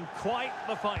has been quite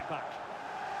the fight back.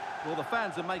 Well, the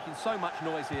fans are making so much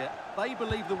noise here. They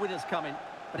believe the winner's coming,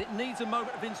 but it needs a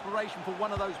moment of inspiration for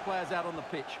one of those players out on the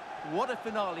pitch. What a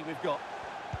finale we've got.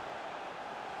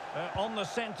 On the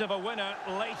scent of a winner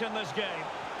late in this game.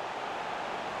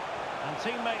 And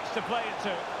teammates to play it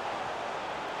to.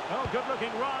 Oh,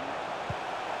 good-looking run.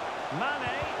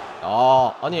 Mane.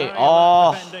 아, 아니, Very 아.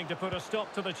 alert defending to put a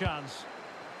stop to the chance.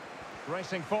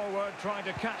 Racing forward, trying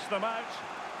to catch them out.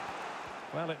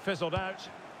 Well, it fizzled out.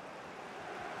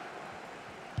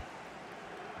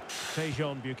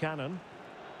 Tejon Buchanan.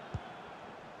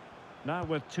 Now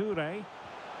with Toure.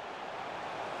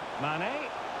 Mane.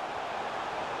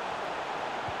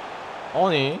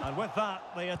 아니. And with that,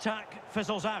 the attack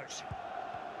fizzles out.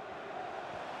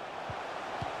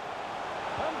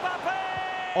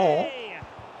 Mbappe!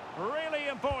 Really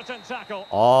important tackle.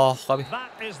 아, 까비. That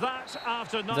is that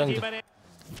after 90 긴장돼. minutes.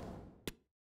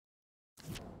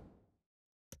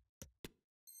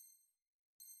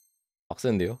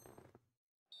 빡센데요?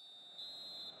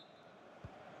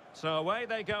 So away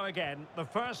they go again. The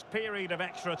first period of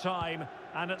extra time,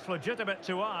 and it's legitimate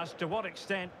to ask to what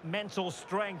extent mental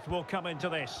strength will come into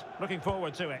this. Looking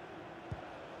forward to it.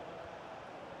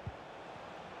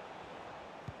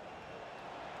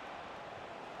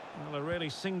 Well, a really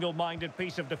single-minded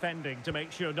piece of defending to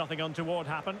make sure nothing untoward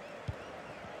happened.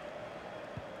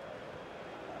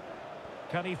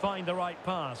 Can he find the right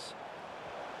pass?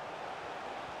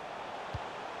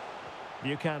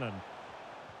 Buchanan.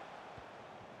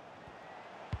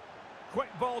 Quick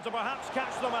ball to perhaps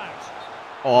catch them out.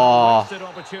 와. Wasted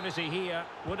opportunity here.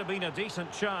 Would have been a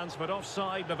decent chance, but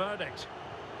offside the verdict.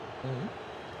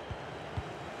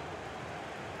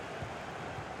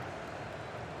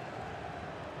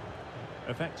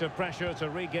 Effective pressure to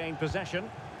regain possession.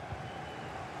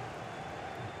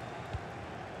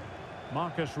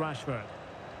 Marcus Rashford.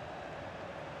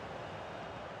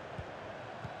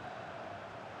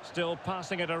 Still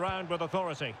passing it around with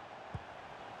authority.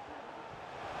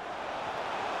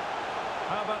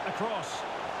 How about the cross?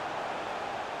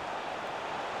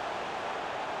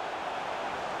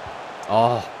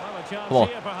 아, Well, a chance Come on.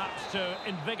 here perhaps to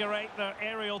invigorate their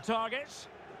aerial targets.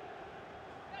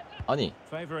 아니.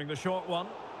 Favouring the short one.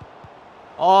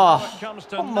 아, It comes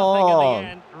to come nothing in on. the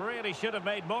end. Really should have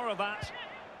made more of that.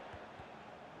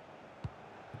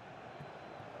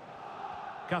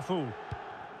 Cafu.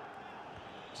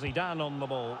 Zidane on the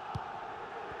ball.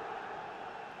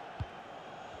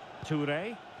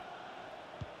 Toure.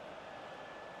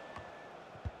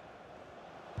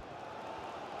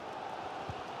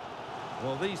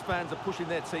 Well, these fans are pushing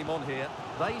their team on here.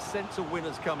 They sense a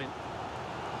winner's coming.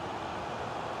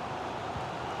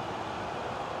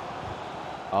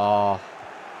 아,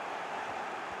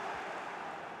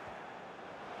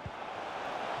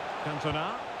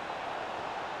 Cantona.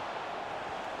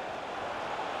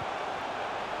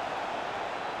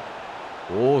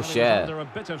 오, Well, he was 쉣. under a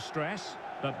bit of stress,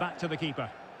 but back to the keeper.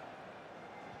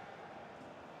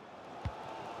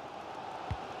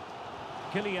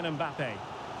 Kylian Mbappe.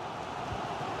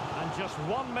 And just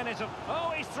 1 minute of...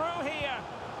 Oh, he's through here.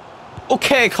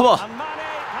 오케이, 컴온. And Mane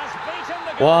has beaten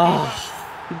the 와, goalkeeper.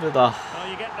 힘들다. Well,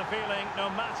 you get the feeling, no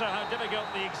matter how difficult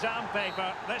the exam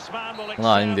paper, this man will 장난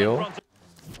excel in 아닌데요? front of...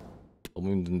 너무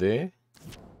힘든데.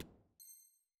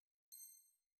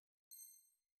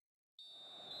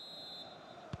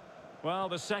 Well,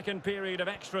 the second period of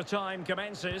extra time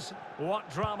commences. What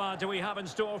drama do we have in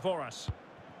store for us?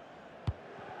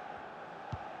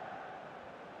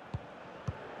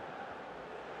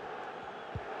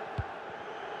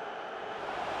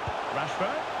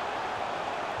 Rashford.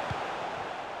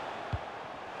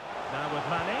 Now with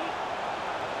Mane.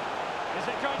 Is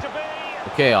it going to be?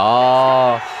 오케이.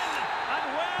 아. And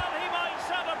well, he might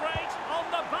celebrate on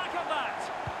the back of that.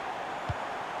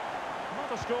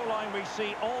 Not a scoreline we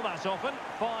see all that often.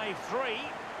 5-3.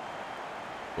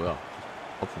 뭐야?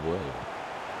 버프 뭐야 이거?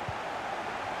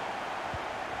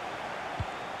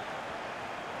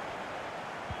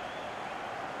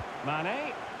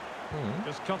 Mane.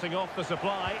 Just cutting off the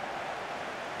supply.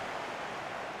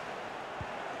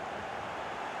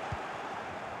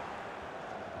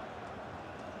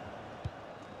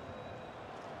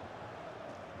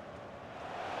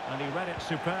 And he read it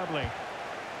superbly.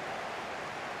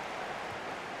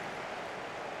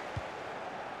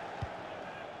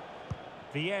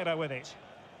 Vieira with it.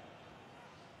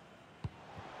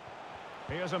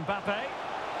 Here's Mbappe.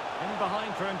 In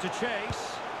behind for him to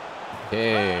chase.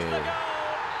 There's the 오케이. goal.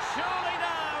 Surely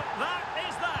now, that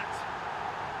is that.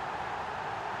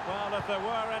 Well, if there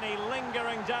were any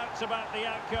lingering doubts about the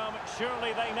outcome,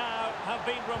 surely they now have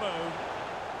been removed.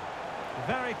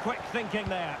 Very quick thinking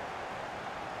there.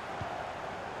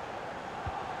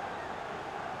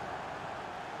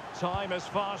 Time is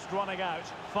fast running out.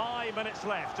 5 minutes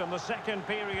left in the second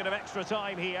period of extra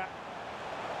time here.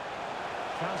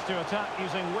 Chance to attack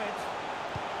using width.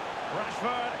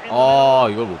 Rashford in the 아,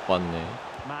 이걸 못 봤네. middle.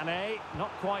 Mane, not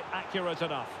quite accurate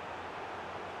enough.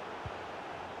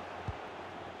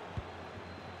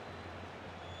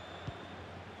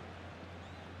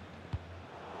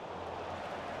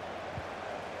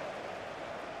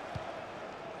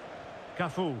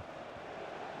 Cafu.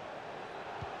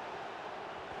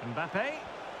 Mbappe.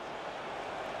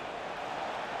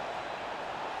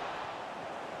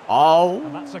 아우.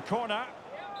 And that's a corner.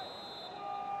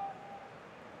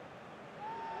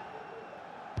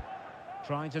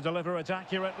 Trying to deliver it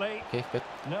accurately. 오케이, 끝.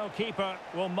 No keeper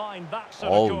will mind that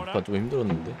sort of 어우, corner. 이판 좀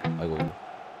힘들었는데. 아이고.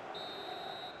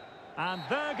 And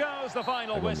there goes the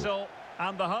final 아이고. whistle.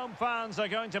 And the home fans are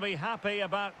going to be happy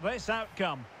about this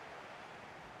outcome.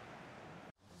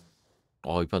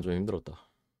 이판 좀 힘들었다.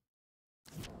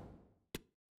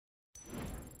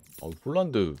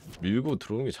 폴란드 밀고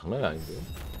들어오는 게 장난이 아닌데요?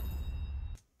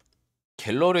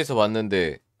 갤러리에서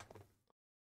봤는데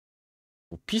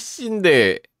뭐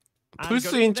PC인데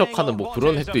풀스인 척하는 뭐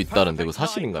그런 핵도 있다는데 그거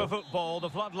사실인가요? 그거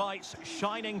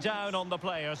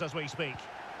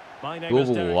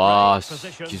보고 와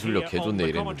기술력 개좋네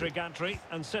이랬는데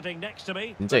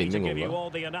진짜 있는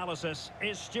건가?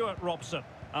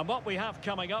 And what we have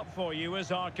coming up for you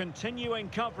is our continuing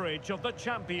coverage of the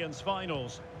Champions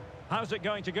finals. How's it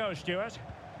going to go, Stuart?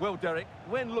 Well, Derek,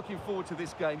 when looking forward to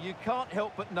this game, you can't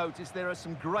help but notice there are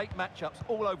some great matchups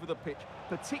all over the pitch,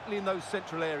 particularly in those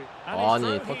central areas.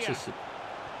 아니 터치 씨.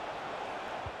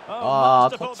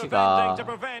 Masterful 터치가 defending to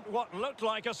prevent what looked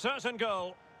like a certain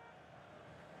goal.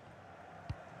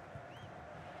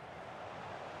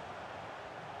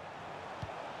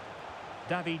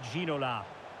 David Ginola.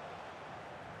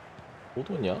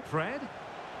 오도냐? Fred.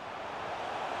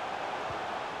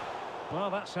 Well,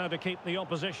 that's how to keep the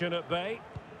opposition at bay.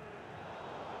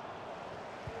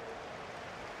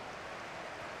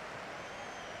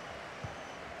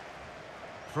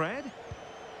 Fred.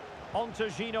 On to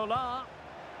Ginola.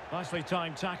 Nicely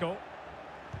timed tackle.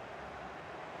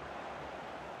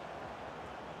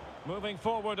 Moving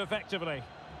forward effectively.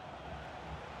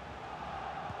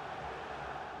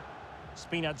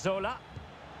 Spinazzola.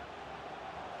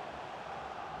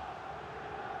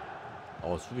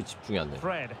 수비 집중이 안 돼.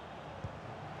 Fred.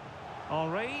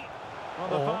 Henri. Well,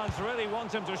 the fans really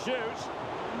want him to shoot.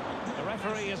 The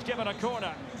referee has given a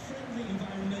corner.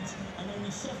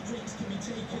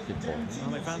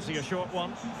 Well, they fancy a short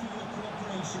one.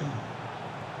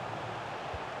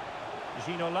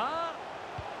 Ginola.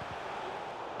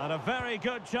 And a very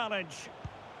good challenge.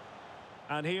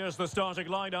 And here's the starting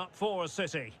lineup for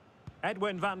City.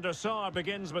 Edwin van der Sar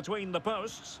begins between the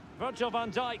posts. Virgil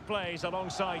van Dijk plays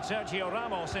alongside Sergio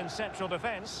Ramos in central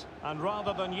defence. And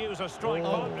rather than use a strike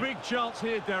vote, Big chance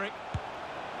here, Derek.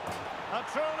 a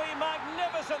truly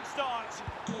magnificent start.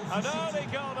 An early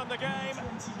goal in the game,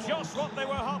 just what they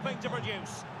were hoping to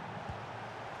produce.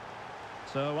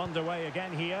 So underway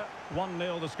again here,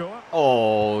 1-0 the score.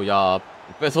 야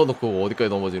뺏어놓고 어디까지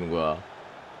넘어지는 거야?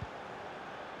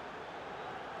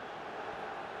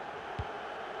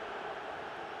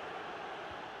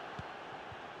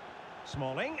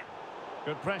 Smalling.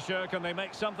 Good pressure. Can they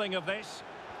make something of this?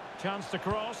 Chance to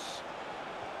cross.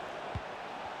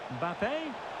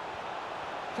 Mbappe.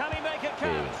 Can he make it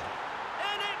count?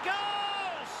 In it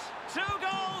goes! 2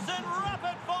 goals in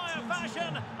rapid-fire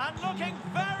fashion and looking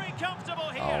very comfortable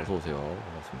아, here. 어서 오세요.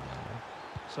 반갑습니다.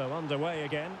 So underway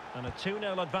again and a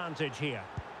 2-0 advantage here.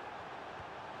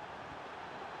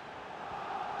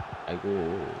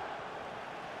 아이고.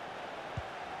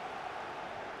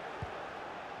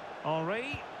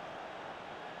 Henri.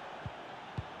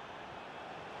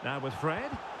 Now with Fred.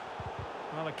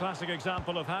 Well, a classic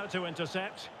example of how to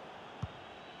intercept.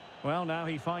 Well, now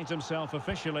he finds himself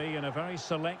officially in a very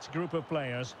select group of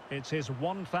players. It's his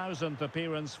 1000th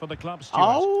appearance for the club, Stuart.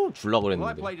 아우, 줄라 Well,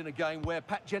 I 그랬는데. played in a game where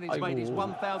Pat Jennings made his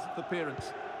아이고. 1000th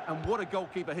appearance, and what a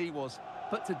goalkeeper he was.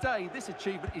 But today, this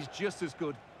achievement is just as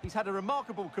good. He's had a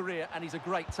remarkable career, and he's a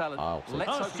great talent. Ah, okay. Let's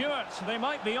Oh, hope he... Stuart, they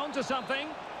might be onto something.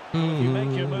 If you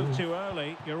make your move too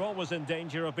early, you're always in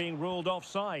danger of being ruled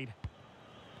offside.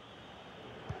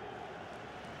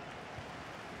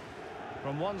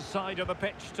 From one side of the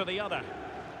pitch to the other.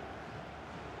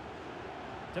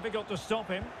 Difficult to stop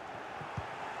him.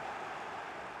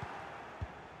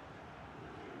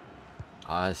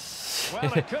 아씨.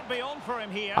 Well, it could be on for him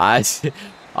here. 아씨.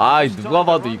 아, 누가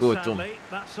봐도 이거 좀 Sadly,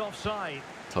 that's offside.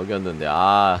 저기였는데.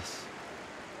 아.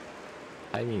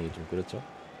 타이밍이 좀 그렇죠?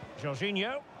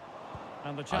 Jorginho.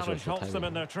 And the challenge 좋았어, halts them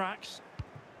in 타이밍. their tracks.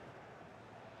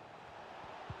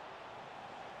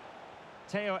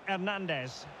 Theo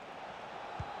Hernandez.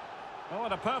 Oh,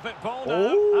 what a perfect ball now.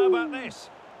 Oh. How about this?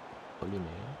 걸리네.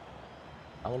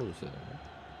 땅으로 줬어요.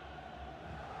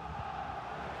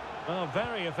 Well,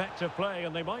 very effective play,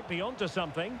 and they might be onto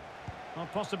something. Well,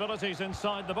 possibilities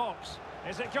inside the box.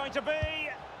 Is it going to be?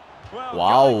 Well,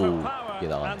 Wow. going for power 이게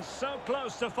나가네. and so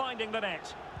close to finding the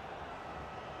net.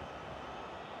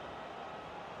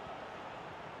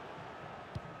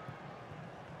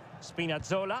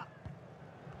 Spinazzola.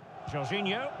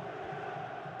 Jorginho.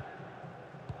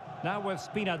 Now with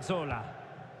Spinazzola.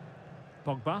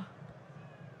 Pogba.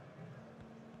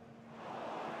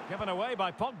 Given away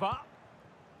by Pogba.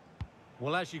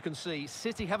 Well, as you can see,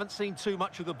 City haven't seen too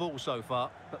much of the ball so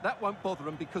far, but that won't bother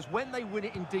them because when they win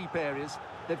it in deep areas,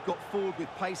 they've got forward with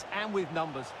pace and with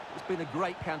numbers. It's been a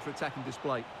great counter-attacking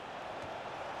display.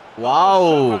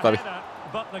 와우. Super 까비. header,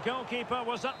 but the goalkeeper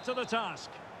was up to the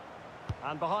task.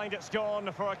 And behind it's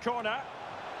gone for a corner.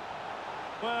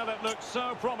 Well, it looked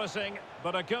so promising,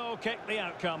 but a goal kicked the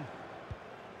outcome.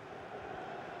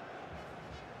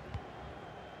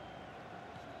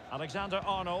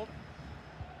 Alexander-Arnold.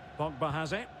 Pogba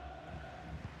has it.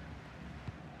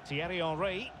 Thierry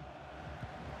Henry.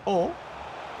 어?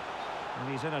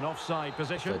 And he's in an offside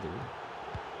position. 사이드.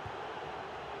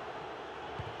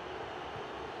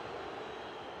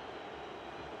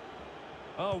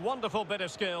 Oh, wonderful bit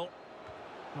of skill.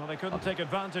 Well, they couldn't take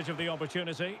advantage of the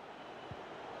opportunity.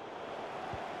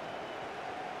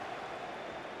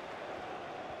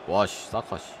 와씨,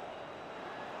 사카씨.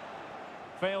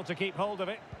 Failed to keep hold of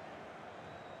it.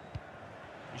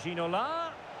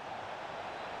 Ginola.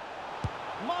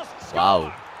 Must score. 와우.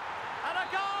 And a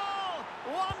goal!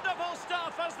 Wonderful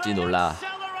stuff as they Ginola.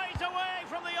 accelerate away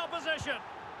from the opposition.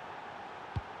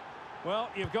 Well,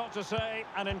 you've got to say,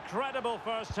 an incredible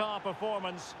first-half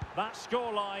performance. That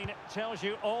scoreline tells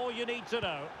you all you need to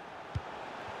know.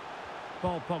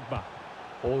 Paul Pogba.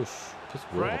 어우씨, 패스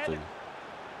뭐야 Fred. 갑자기.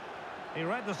 He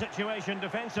read the situation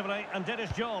defensively and did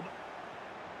his job.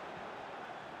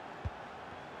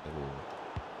 아이고.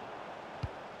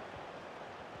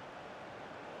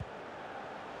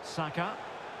 Saka.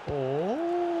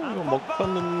 오, 이거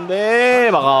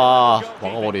먹혔는데 막아버림.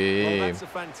 Well, that's a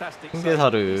fantastic save. He's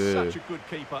홍대사를 such a good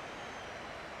keeper.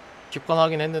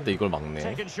 킥컨하긴 했는데 이걸 막네.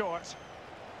 Taken short.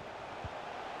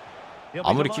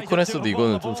 아무리 킥컨했어도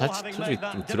이거는 좀 솔직히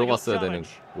좀 들어갔어야 되는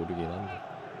골이긴 한데.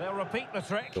 They'll repeat the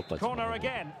trick. 여기까지 Corner 막아버려.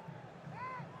 again.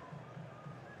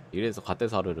 이래서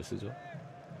갓데사르를 쓰죠.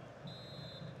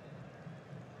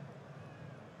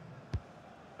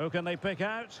 Who can they pick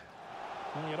out?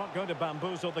 Well, you're not going to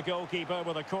bamboozle the goalkeeper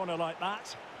with a corner like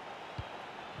that.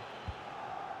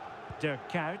 Dirk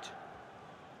Kuyt.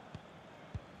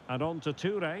 And on to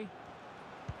Toure.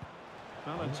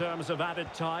 Well, in terms of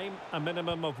added time, a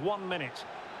minimum of 1 minute.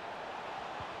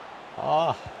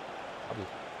 아,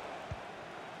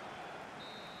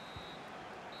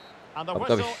 And the Gabi.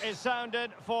 whistle is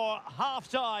sounded for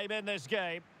half-time in this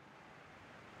game.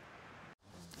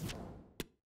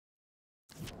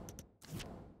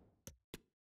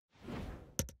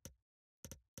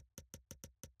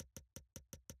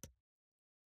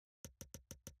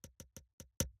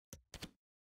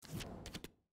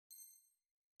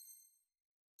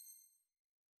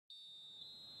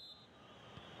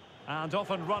 And off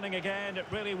and running again. It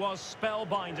really was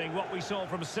spellbinding what we saw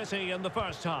from City in the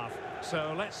first half.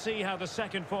 So let's see how the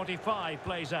second 45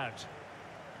 plays out.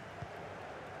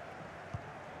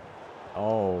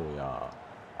 어우 야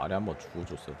아래 한번 주고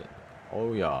줬어야 돼.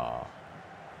 어우 야.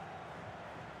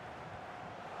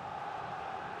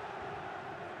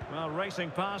 Well,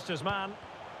 racing past his man.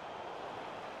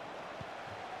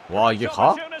 와 이게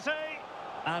가?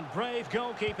 And brave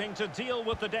goalkeeping to deal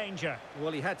with the danger.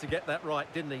 Well, he had to get that right,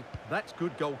 didn't he? That's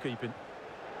good goalkeeping.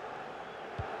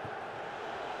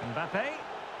 Mbappe.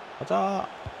 가자.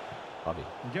 가비.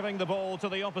 Giving the ball to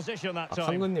the opposition that 아,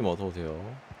 time. 상근님 어서 오세요.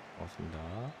 반갑습니다.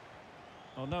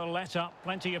 Oh, no let up,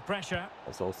 plenty of pressure.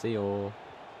 어서 오세요.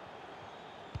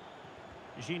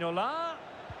 Ginola.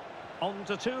 On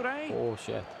to Toure. 오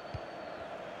쉣.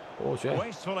 오 쉣.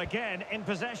 Wasteful again in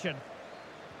possession.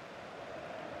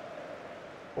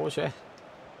 오 쉣.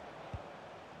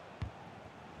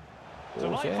 오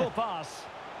쉣. Delightful pass.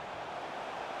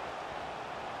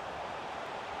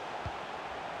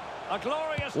 A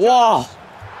glorious 와. chance.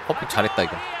 컵백 잘했다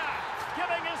이거.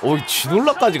 Giving his 오 team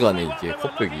진올라까지 가네 precisely 이게 what they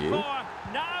were 컵백이. looking for.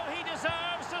 Now he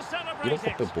deserves to 이런 celebrate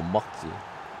컵백 it. 못 막지.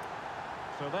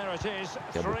 So there it is.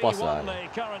 내가 못 봤어, 3-1 아예. the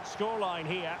current scoreline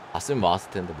here. 봤으면 막았을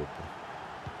텐데 못 봐.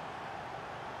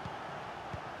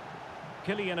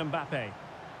 Kylian Mbappe.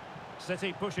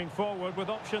 City pushing forward with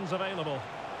options available.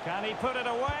 Can he put it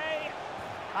away?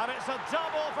 And it's a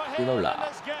double for him in Ginola.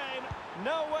 this game.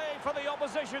 No way for the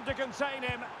opposition to contain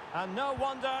him. And no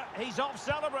wonder he's off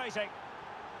celebrating.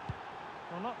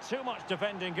 Well, not too much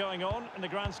defending going on in the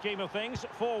grand scheme of things.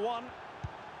 4-1.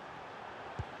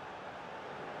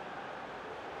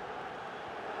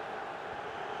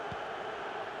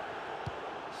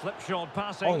 Slipshod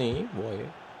passing. 아니 뭐해?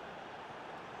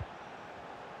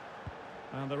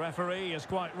 And the referee is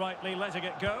quite rightly letting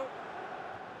it go.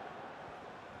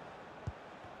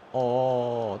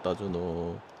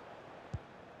 따주노.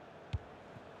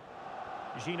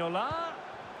 Ginola.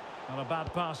 Not a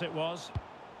bad pass it was.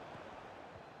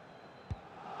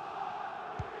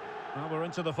 Well, we're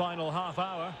into the final half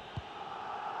hour.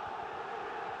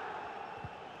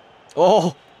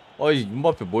 어이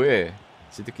임바페 뭐해?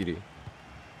 지들끼리.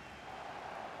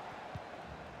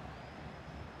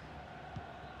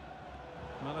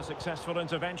 Not a successful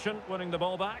intervention, winning the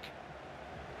ball back.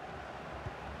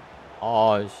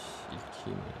 아씨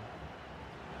이키네.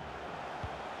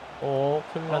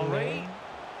 큰일 Henry. 났네.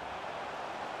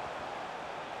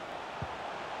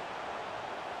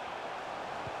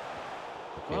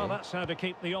 Well, that's how to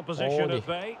keep the opposition Henry. at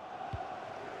bay.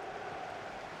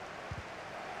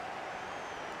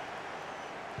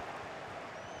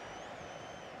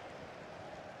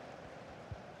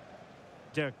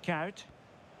 Dirk Kuyt.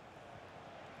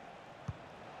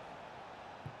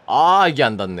 아 이게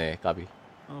안 닿네 까비.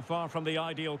 Well, far from the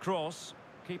ideal cross.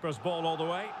 Keeper's ball all the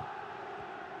way.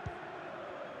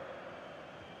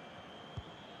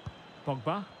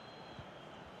 Pogba.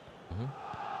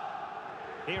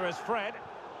 Here is Fred.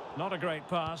 Not a great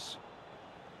pass.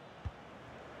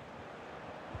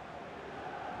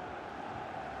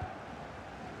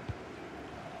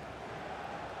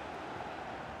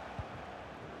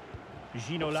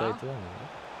 Ginola. 옵사이드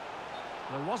아닌가?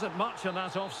 There wasn't much in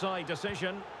that offside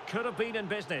decision. Could have been in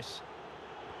business.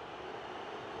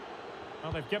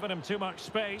 Well, they've given him too much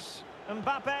space.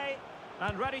 Mbappe.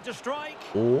 And ready to strike.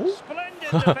 오?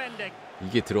 Splendid defending.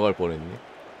 이게 들어갈 뻔했네.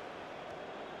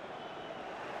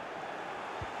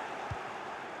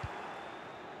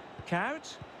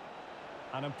 Kuyt.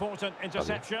 An important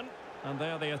interception. And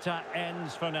there the attack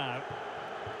ends for now.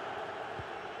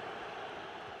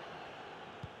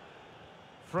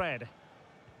 Fred.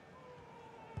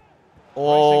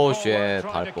 오 Racing forward, 쉣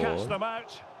trying to catch 달 them 뻔.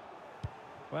 out.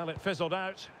 Well, it fizzled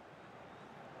out.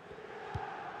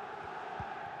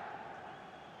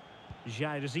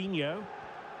 Jairzinho.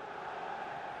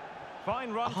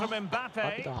 Fine run from Mbappe,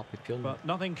 앞이다 앞에 비었네. but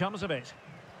nothing comes of it.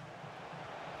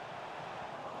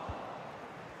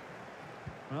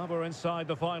 Well, we're inside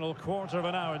the final quarter of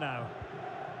an hour now.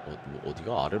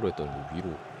 어디가 아래로 했더니 뭐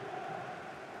위로.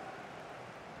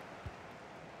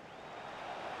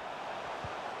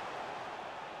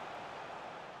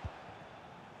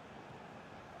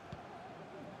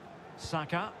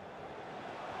 Saka.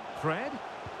 Fred.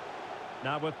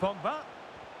 Now with Pogba.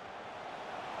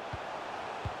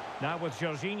 Now with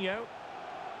Jorginho.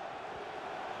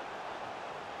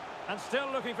 And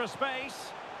still looking for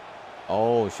space.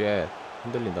 어우 쉣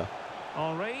흔들린다.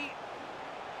 Henry.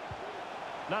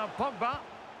 Now Pogba.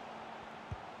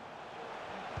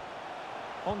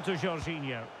 On to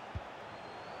Jorginho.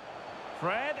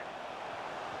 Fred.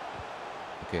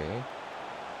 오케이.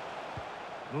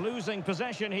 Losing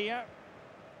possession here.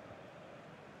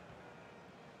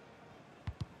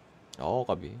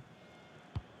 가비.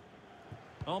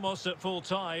 Almost at full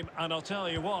time, and I'll tell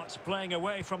you what, playing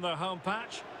away from their home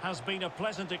patch has been a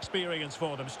pleasant experience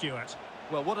for them, Stuart.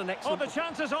 Well, what an Oh, excellent... the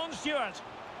chance is on, Stuart.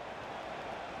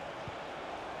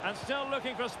 And still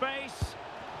looking for space.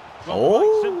 Well,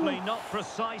 quite simply not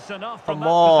precise enough from that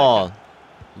한번 position.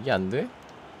 이게 안 돼?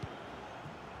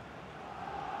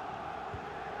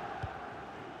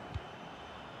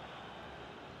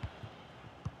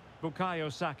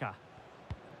 Bukayo Saka.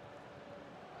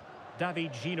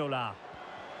 David Ginola.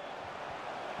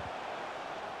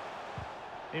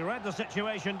 He read the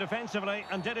situation defensively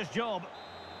and did his job.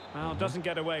 Well, doesn't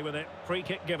get away with it. Free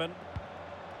kick given.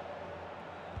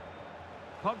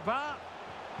 Pogba.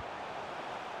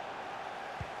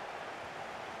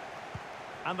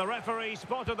 And the referee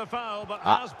spotted the foul, but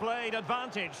has played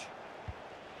advantage.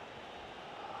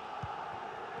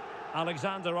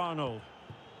 Alexander-Arnold.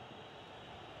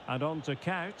 And on to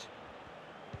Count.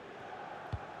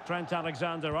 Trent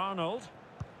Alexander-Arnold.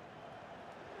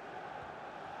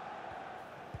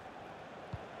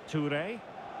 Toure.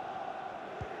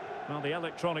 Well, the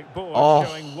electronic board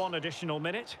showing 1 additional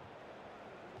minute.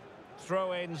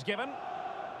 Throw-ins given.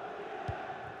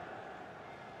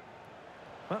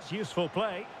 That's useful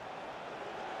play.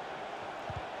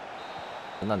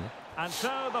 끝났네. And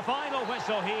so the final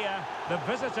whistle here. The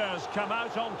visitors come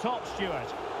out on top,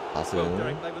 Stuart. 다승.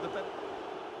 They were the better...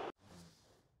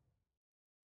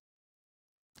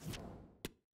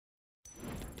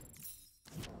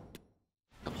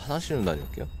 화장실 좀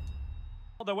다녀올게요.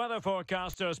 The weather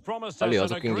forecasters promised 빨리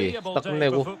us 6 an 경기 agreeable 딱 day for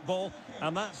끝내고 football,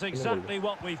 and that's exactly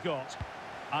what we've got.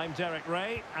 I'm Derek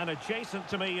Ray, and adjacent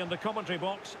to me in the commentary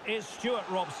box is Stuart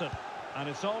Robson. And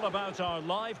it's all about our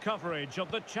live coverage of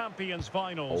the Champions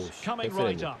finals coming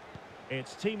right up.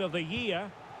 It's Team of the Year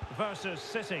versus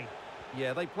City.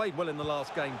 Yeah, they played well in the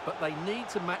last game, but they need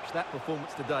to match that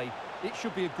performance today. It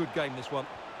should be a good game, this one.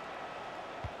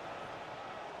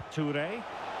 Toure.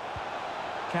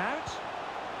 Count.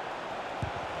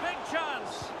 Big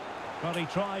chance. But he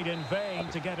tried in vain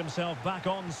to get himself back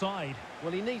onside.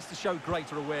 Well, he needs to show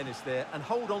greater awareness there and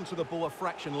hold on to the ball a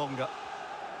fraction longer.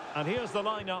 And here's the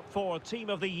lineup for Team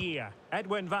of the Year.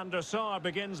 Edwin van der Sar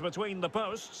begins between the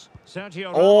posts.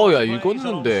 Sergio Ramos 야, plays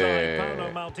alongside 이겼는데.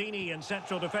 Paolo Maldini in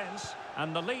central defence.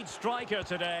 And the lead striker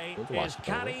today is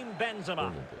Karim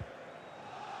Benzema.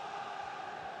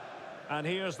 And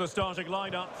here's the starting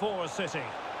lineup for City.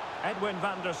 Edwin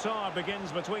van der Sar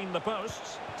begins between the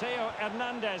posts. Theo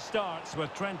Hernandez starts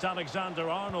with Trent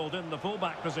Alexander-Arnold in the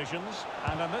fullback positions.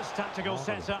 And in this tactical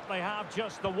setup, they have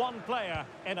just the one player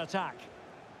in attack.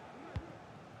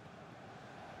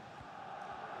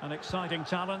 An exciting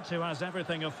talent who has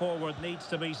everything a forward needs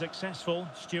to be successful.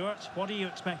 Stuart, what are you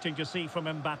expecting to see from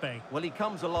Mbappe? Well, he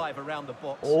comes alive around the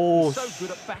box. Oh, He's so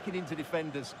good at backing into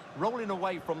defenders, rolling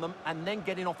away from them, and then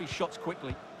getting off his shots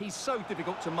quickly. He's so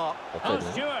difficult to mark. Oh,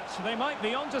 Stuart, they might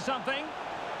be onto something.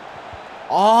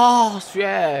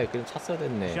 쉣. 그냥 찼어야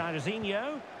됐네.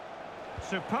 Jairzinho,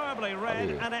 superbly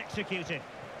read and executed.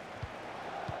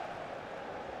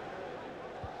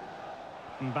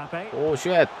 Mbappe. 오,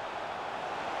 쉣.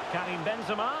 Karim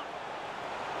Benzema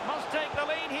must take the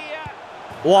lead here.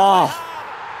 와.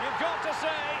 You've got to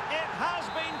say it has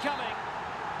been coming.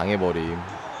 당해버림.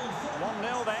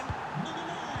 1-0 then.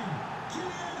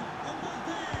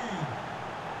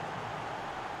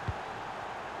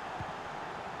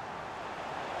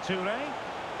 Toure.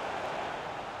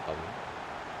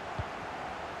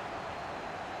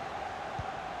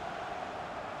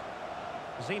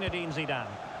 Zinedine Zidane.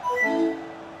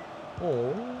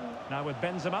 오. Now with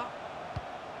Benzema.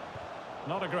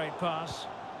 Not a great pass.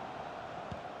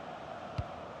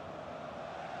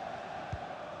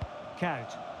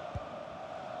 Count.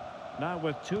 Now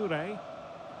with Toure.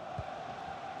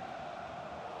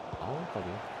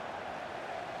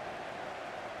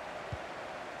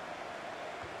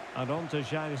 And on to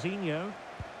Jairzinho.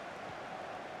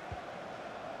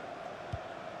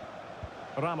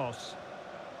 Ramos.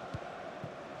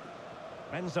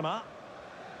 Benzema.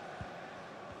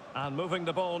 And moving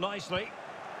the ball nicely.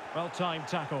 Well-timed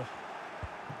tackle.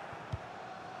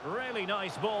 Really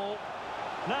nice ball.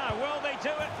 Now, will they do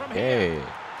it from here?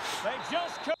 They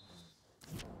just could.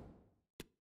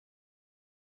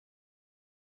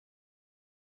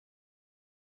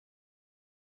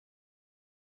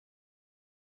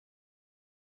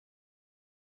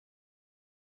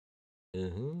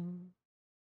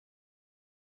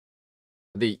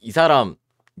 근데 이 사람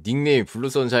닉네임 블루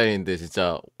선샤인인데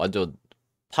진짜 완전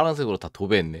파란색으로 다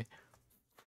도배했네.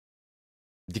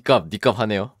 니값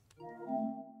하네요.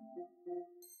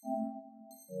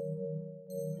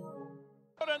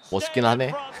 멋있긴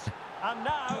하네.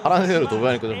 파란색으로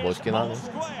도배하니까 좀 멋있긴 하네.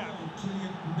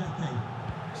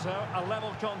 So a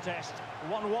level contest,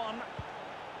 1-1.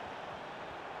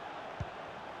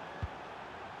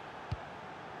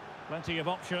 Plenty of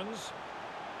options.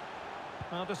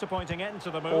 Well, disappointing end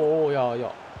to the move. 오,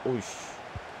 야, 오이씨.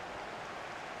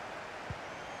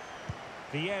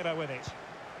 Vieira with it.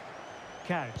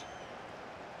 Count.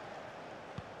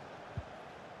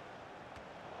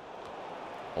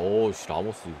 오씨,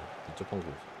 라모스 인접한 거.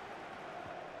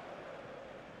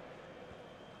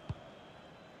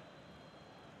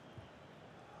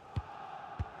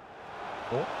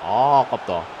 어? 아,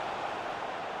 아깝다.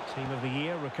 Team of the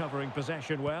year recovering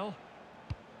possession well.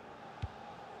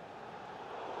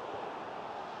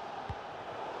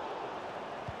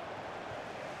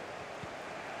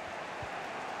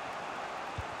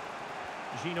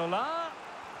 Ginola.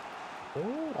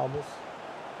 오, 라모스.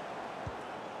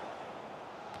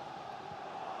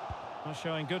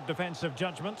 Showing good defensive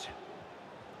judgment.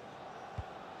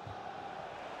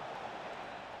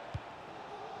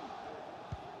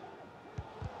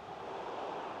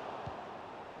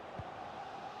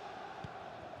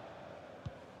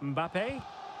 Mbappe.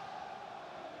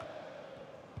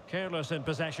 Careless in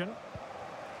possession.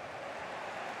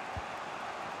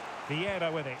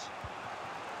 Vieira with it.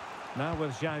 Now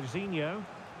with Jairzinho.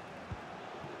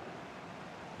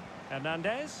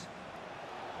 Hernandez.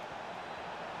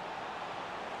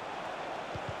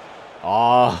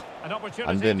 아, An 안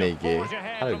opportunity 되네 to 이게. forge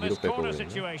ahead 하늘 from 위로 this 빼고 corner 그러네.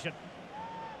 situation.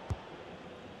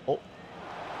 어?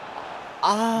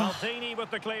 아, Maldini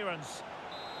with the clearance.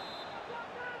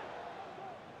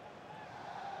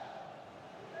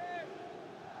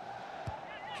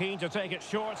 Keen to take it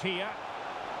short here.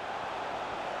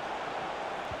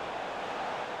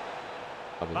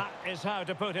 That is how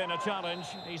to put in a challenge.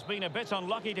 He's been a bit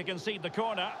unlucky to concede the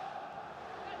corner.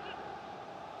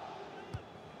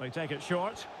 They take it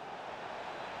short.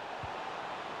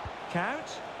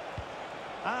 Count.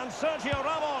 And Sergio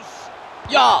Ramos.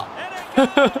 야! In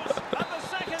it goes. And the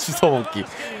second time 주워먹기.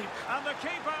 and the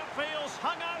keeper feels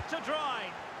hung out to dry.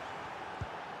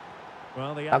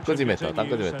 Well, the 땅끄지 action 맺다, 땅끄지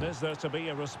continues, and 맺다. is there to be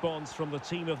a response from the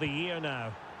team of the year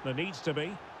now? There needs to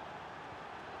be.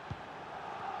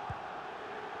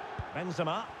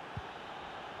 Benzema.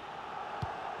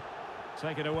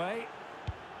 Take it away.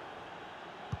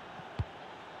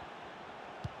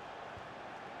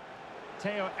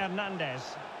 Theo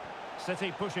Hernandez.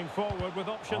 City pushing forward with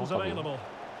options available.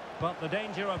 But the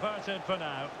danger averted for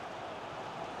now.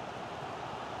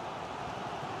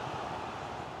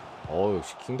 어우,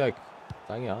 킹다이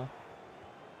짱이야.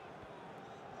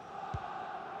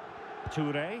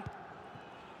 Toure.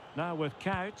 Now with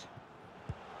Count.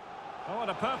 Oh, what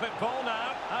a perfect ball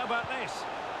now. How about this?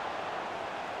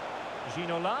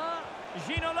 Ginola.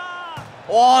 Ginola.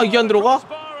 와, 이게 안 들어가?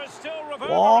 Crossbar is still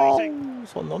와우, reverberating.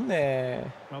 손 넘네.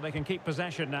 Well, they can keep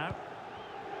possession now.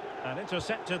 And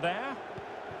intercepted there.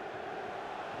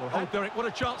 Oh, Derek, what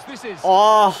a chance this is.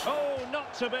 아, Oh,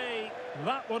 not to be.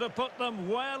 That would have put them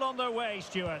well on their way,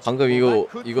 Stuart. 방금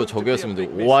이거 저기였으면 돼.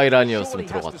 오아이란이었으면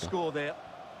들어갔다.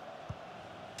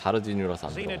 자르지뉴라서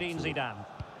안 Zinedine 들어갔어. Zidane.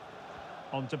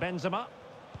 On to Benzema.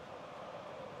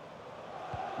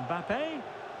 Mbappe.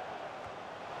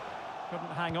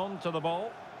 Couldn't hang on to the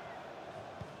ball.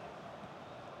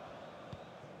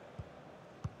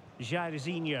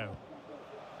 Jairzinho.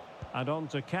 And on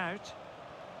to Count.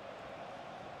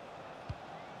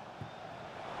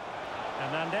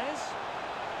 Hernandez.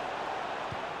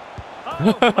 Oh,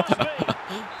 must be.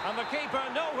 And the keeper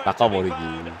nowhere to be 낚아버리기.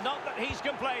 found. Not that he's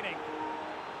complaining.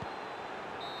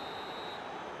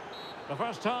 The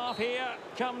first half here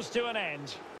comes to an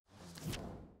end.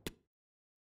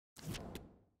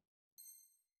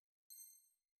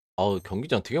 아우,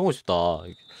 경기장 되게 멋있다.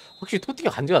 확실히 토티가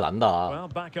간지가 난다. Well,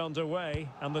 back underway,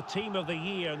 and the team of the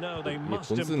year know they 이게 must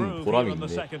돈 쓴 improve here 보람이 in the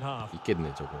있네. second half.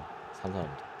 있겠네 저거. 산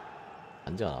사람도.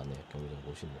 간지가 나네. 경기장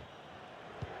멋있네.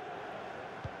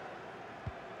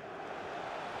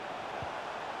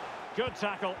 Good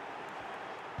tackle.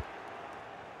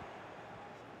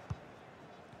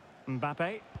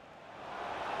 Mbappe.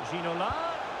 Ginola.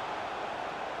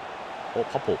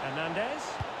 파포.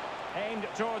 Hernandez. Aimed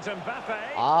towards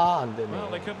Mbappe. 아, 안 Well,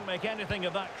 they 되네. couldn't make anything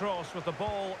of that cross with the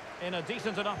ball in a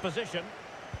decent enough position.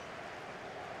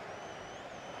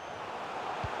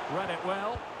 Read it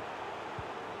well.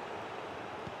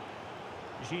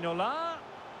 Ginola.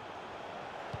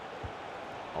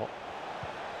 어?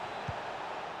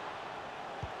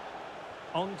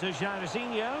 On to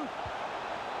Jairzinho.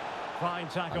 Fine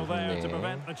tackle there to 좋네.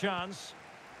 prevent the chance.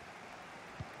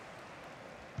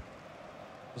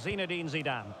 Zinedine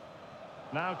Zidane.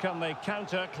 Now can they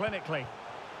counter clinically?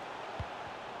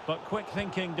 But quick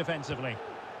thinking defensively.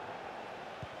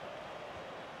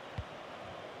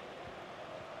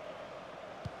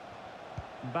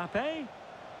 Mbappe.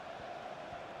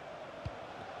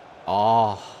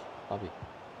 아, 까비.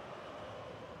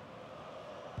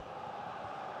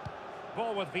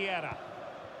 Ball with Vieira.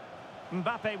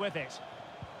 Mbappe with it.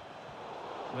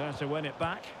 There to win it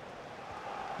back.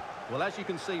 Well, as you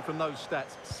can see from those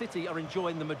stats, City are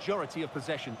enjoying the majority of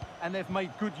possession, and they've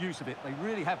made good use of it. They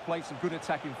really have played some good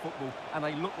attacking football, and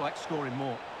they look like scoring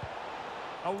more.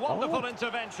 A wonderful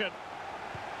intervention.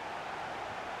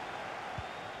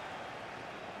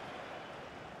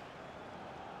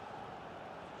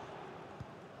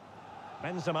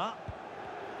 Benzema.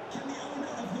 Can the owner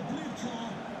of the blue car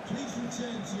please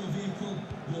return to your vehicle?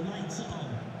 Your lights are on.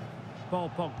 Paul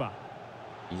Pogba.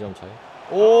 2점 차이.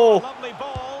 오! Lovely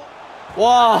ball.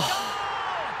 와!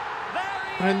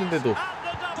 There he is 했는데도 at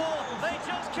the double. They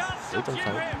just can't subdue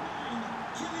him.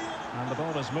 And the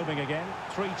ball is moving again.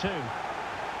 3-2.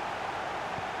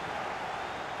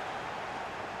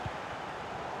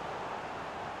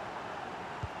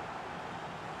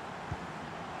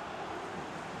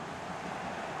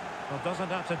 Well, doesn't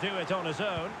have to do it on his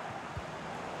own.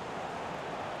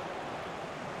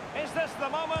 Is this the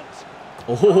moment?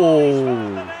 Oh, he's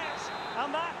found the 오! net.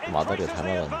 And that 마다리가 increases 잘 the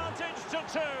나갔네. advantage to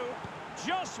 2.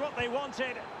 Just what they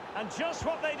wanted and just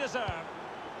what they deserve.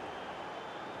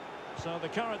 So the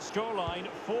current scoreline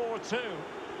 4-2.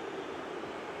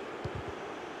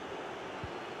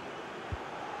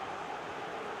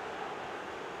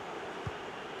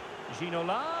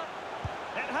 Ginola.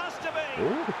 It has to be. 오!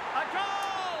 A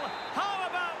goal! How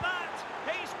about that?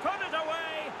 He's put it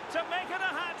away to make it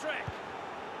a hat-trick.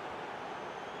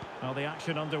 Well, the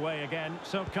action underway again.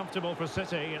 So comfortable for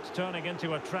City, it's turning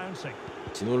into a trouncing.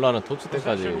 지놀라는 토치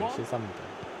때까지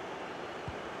실수합니다.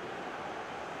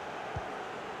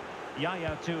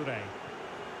 Yaya Toure.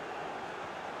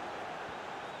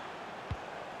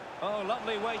 Oh,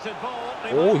 lovely weighted ball.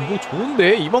 오, 이거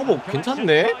좋은데? 이 방법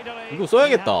괜찮네? 이거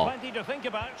써야겠다. Plenty to think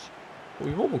about.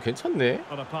 이 방법 괜찮네?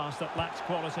 On a pass that lacks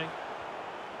quality.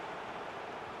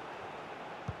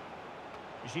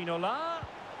 Ginola.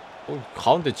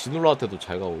 가운데 지놀라한테도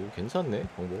잘 가고 괜찮네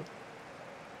방법.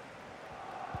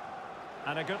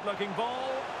 And a good-looking ball.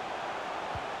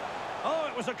 Oh,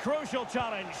 it was a crucial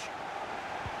challenge.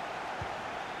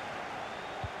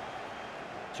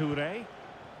 Toure.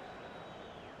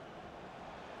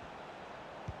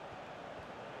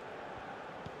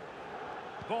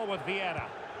 Ball with Vieira.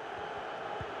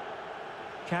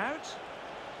 Count.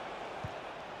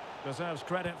 Deserves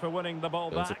credit for winning the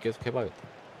ball 연습 back. 계속 해봐야겠다.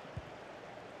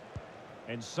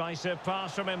 Incisive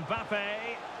pass from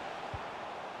Mbappe.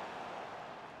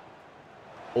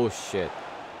 오 쉣.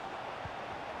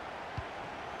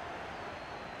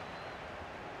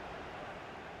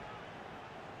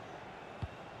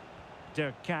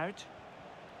 Dirk Kuyt.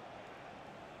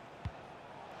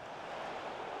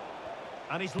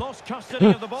 And he's lost custody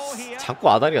of the ball here. 자꾸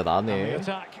아다리가 And the 나네.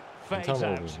 attack fades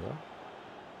괜찮아 out. 보이는가?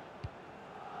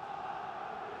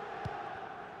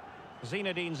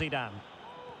 Zinedine Zidane.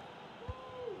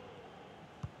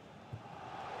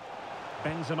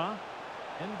 Benzema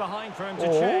in behind for him to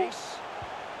chase.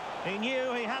 He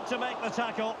knew he had to make the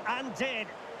tackle and did.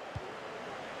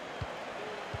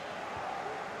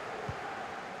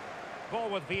 Ball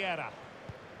with Vieira.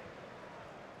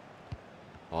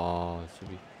 아,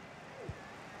 수비.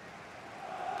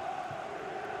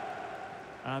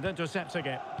 And intercepting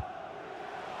it.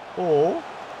 오?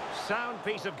 Sound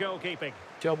piece of goalkeeping.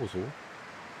 찌아보소.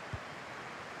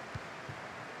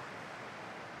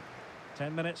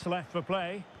 10 minutes left for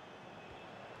play.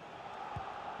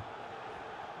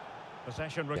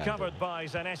 Possession recovered by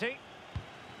Zanetti.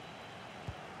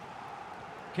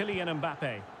 Kylian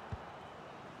Mbappe.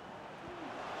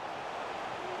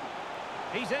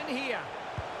 He's in here.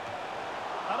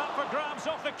 And up for grabs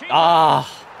off the keeper. 아,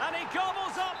 And he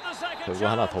gobbles up the second 결국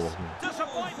하나 더 chance. 먹네.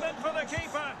 Disappointment for the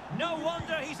keeper. No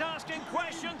wonder he's asking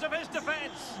questions of his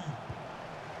defence.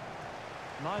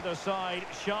 Neither side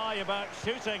shy about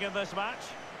shooting in this match.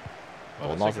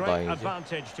 Well, it's a 나와서 great 다행이지.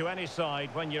 advantage to any side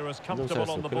when you're as comfortable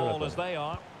on the 큰일 날 ball as 뻔했네. they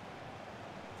are.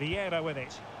 Vieira with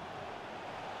it.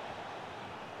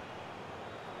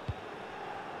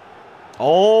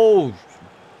 어우,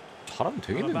 잘하면 What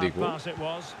a 되겠는데 bad 이거? pass it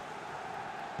was.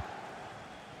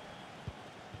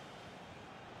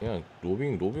 그냥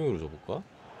로빙으로 줘볼까?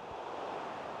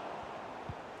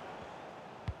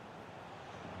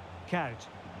 Kuyt.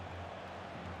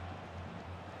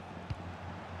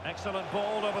 Excellent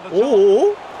ball over the top.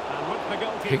 오오? And with the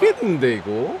goalkeeper. 되겠는데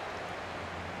이거?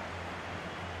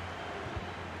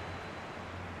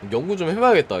 연구 좀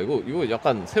해봐야겠다. 이거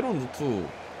약간 새로운 루트,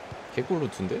 개꿀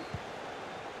루트인데?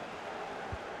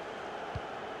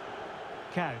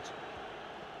 Count.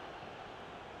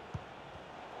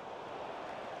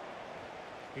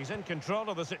 He's in control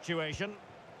of the situation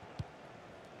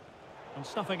and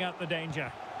snuffing out the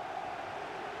danger.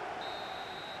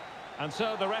 And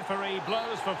so the referee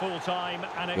blows for full time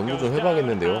and it 연구 goes 좀 down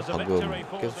해봐야겠는데요. as a 방금 victory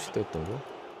for 계속 the... 시도했던 거.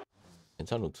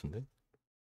 괜찮은 루트인데?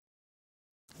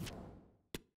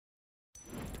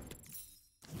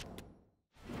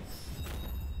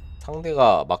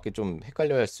 상대가 맞게 좀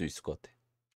헷갈려 할 수 있을 것 같아.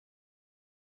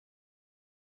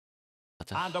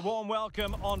 And a warm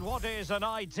welcome on what is an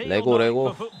ideal 레고, night 레고.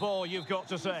 for football, you've got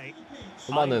to say.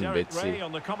 I'm 수많은 Derek 매치. Ray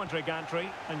on the commentary gantry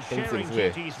and 땡스 sharing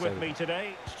후에 duties with me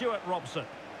today, Stuart Robson.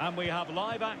 And we have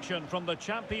live action from the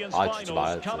Champions 아, 진짜 finals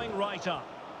말했지. coming right up.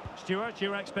 Stuart,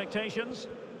 your expectations?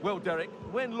 Well, Derek,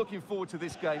 when looking forward to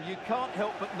this game, you can't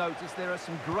help but notice there are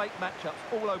some great matchups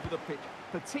all over the pitch,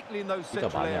 particularly in those 진짜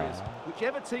central 많이야. areas.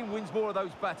 Whichever team wins more of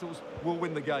those battles will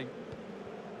win the game.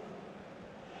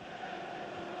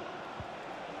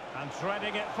 And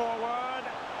threading it forward.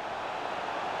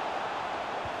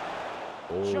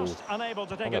 오, Just unable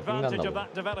to take 상대가 advantage 끝났나 of 보네.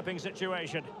 that developing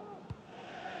situation.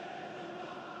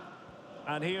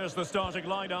 And here's the starting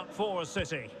lineup for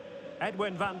City.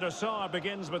 Edwin van der Sar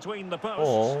begins between the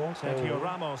posts. Sergio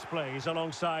Ramos plays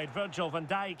alongside Virgil van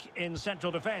Dijk in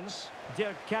central defence.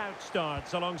 Dirk Kuyt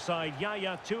starts alongside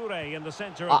Yaya Toure in the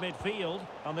centre of midfield.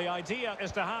 And the idea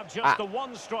is to have just the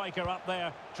one striker up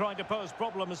there trying to pose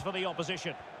problems for the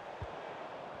opposition.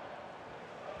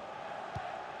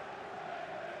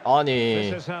 This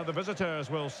아니, is how the visitors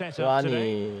will set up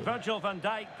today. Virgil van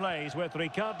Dijk plays with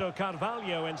Ricardo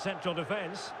Carvalho in central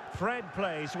defence. Fred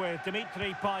plays with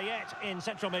Dimitri Payet in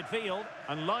central midfield.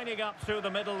 And lining up through the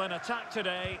middle in attack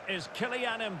today is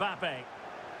Kylian Mbappe.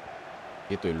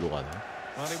 이게 또 일로 가네.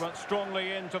 Well, he went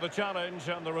strongly into the challenge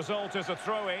and the result is a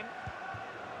throw-in.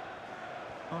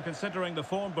 Well, considering the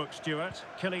form book, Stuart,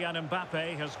 Kylian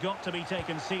Mbappe has got to be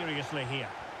taken seriously here.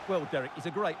 Well, Derek, he's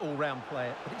a great all-round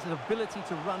player, but it's his ability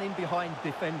to run in behind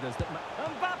defenders that...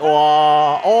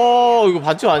 와, 이거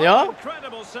반칙 아니야?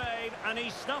 Incredible save, and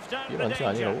he snuffed out 이게 the 반칙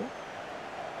danger. 아니라고?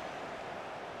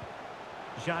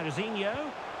 Jairzinho,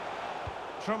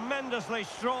 tremendously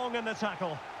strong in the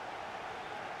tackle.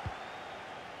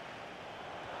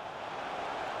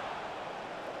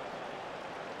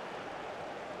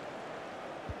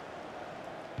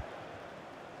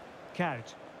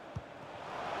 Kuyt.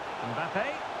 Mbappe.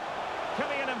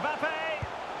 Kylian Mbappe.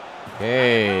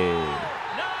 오케이.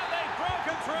 Now they've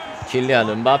broken through. 킬리안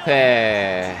음바페.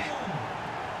 And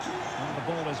the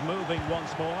ball is moving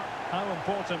once more. How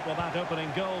important will that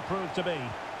opening goal prove to be?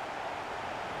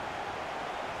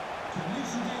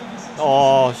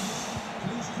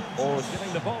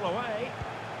 Giving the ball away.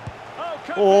 Oh,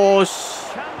 could be.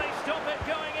 Can they stop it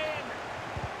going in?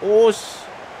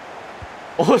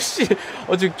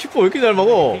 지금 키퍼 왜 이렇게 잘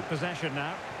먹어? Keep possession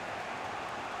now.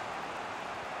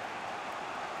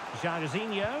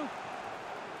 Jairzinho.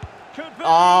 Could be.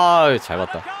 잘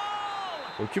봤다. And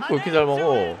a goal! 키퍼 왜 이렇게 잘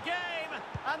먹어? An end-to-end game,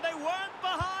 and they weren't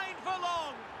behind for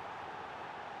long.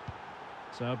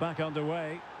 So back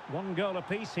underway. One goal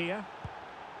apiece here.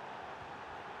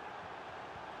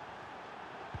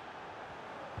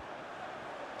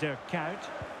 Dirk Kuyt.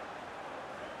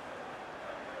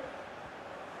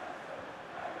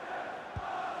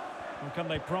 Or can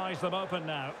they prize them open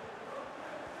now?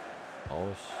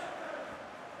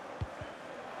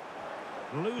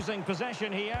 Losing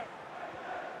possession here.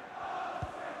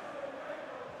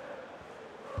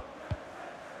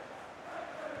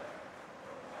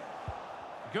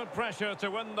 Good pressure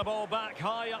to win the ball back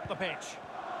high up the pitch.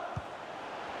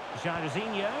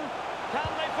 Jairzinho. Can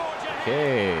they forge ahead?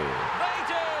 오케이. They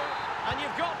do. And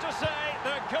you've got to say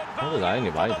they're good 상대 value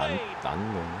라인이 for 많이 the lead.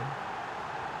 낮네.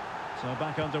 So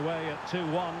back underway at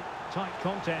 2-1. Tight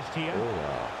contest here.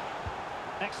 오야.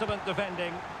 Excellent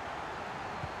defending.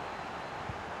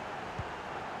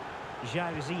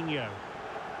 Jairzinho.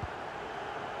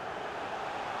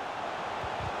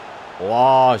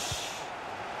 와, 씨.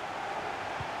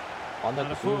 And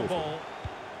a full ball.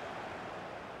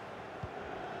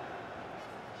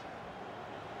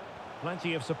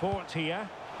 Plenty of support here.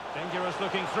 Dangerous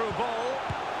looking through ball.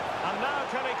 And now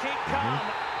can he keep calm?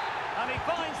 And he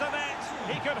finds the net.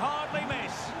 He could hardly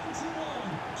miss.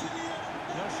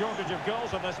 No shortage of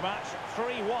goals in this match.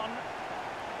 3-1.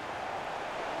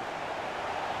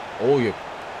 얘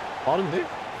빠른데?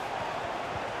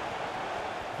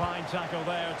 Fine tackle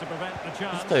there to prevent the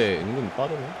chance. 스타의 은근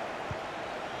빠르네.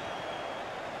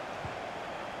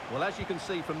 Well, as you can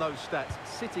see from those stats,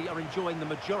 City are enjoying the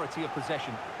majority of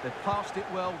possession. They've passed it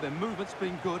well, their movement's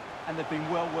been good, and they've been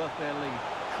well worth their lead.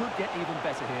 Could get even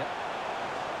better here.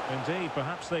 Indeed,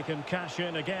 perhaps they can cash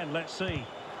in again, let's see.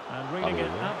 And reading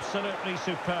it absolutely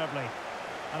superbly.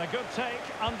 And a good take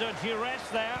under duress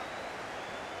there.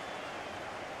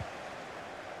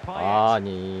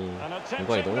 아니 And 공간이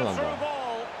attempting 너무 the through 난다.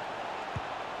 ball.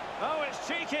 Oh, it's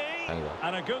cheeky. 다행이다.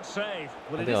 And a good save.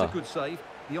 Well, it is a good save.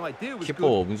 The idea was 키퍼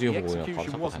good. 움직임 The 보고 그냥 바로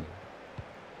execution 잡고 wasn't. 다니고.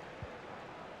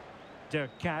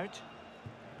 Dirk Kuyt.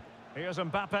 Here's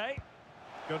Mbappe.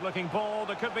 Good-looking ball.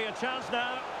 There could be a chance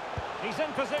now. He's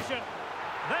in position.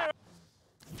 There.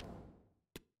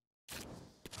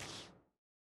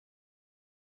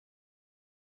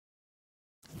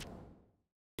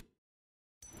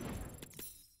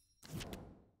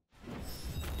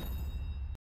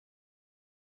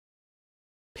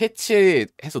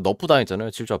 패치해서 너프 당했잖아요.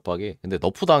 질주 압박이. 근데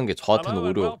너프 당한 게 저한테는 Hello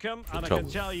and 오히려 welcome, and I can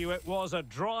좋더라고요. tell you it was a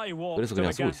dry walk 그래서 to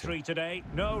그냥 the 쓰고 있어요. gantry today.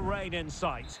 No rain in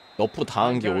sight. 너프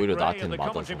당한 게 오히려 Derek Ray in 나한테는 the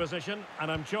맞아서. commentary position, and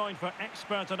I'm joined for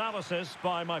expert analysis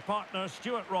by my partner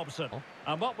Stuart Robson.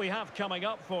 And what we have coming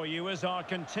up for you is our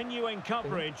continuing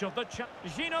coverage of the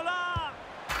Ginola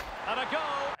and a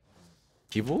goal.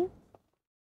 기부?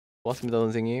 고맙습니다,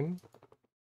 선생님.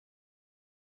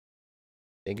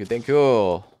 땡큐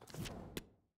땡큐.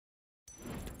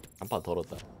 한 판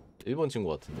덜었다. 일본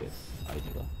친구 같은데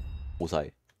아이디가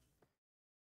오사에.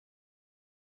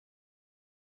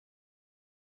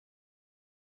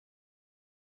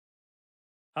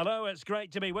 Hello, it's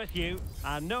great to be with you.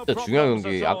 And no 진짜 중요한 problems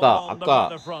게 at all on the 아까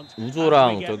weather front as we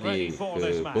우조랑 get 저기 ready for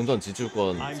this 그 match. 본선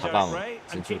지출권 I'm Derek 4강 Ray,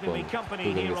 and keeping me 진출권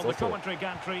company here on 그거 the 써서 commentary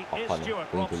gantry is 막판에 Stuart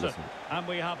공 Robson. 돌렸습니다. And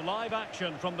we have live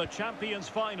action from the Champions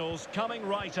finals coming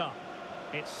right up.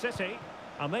 It's City,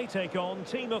 and they take on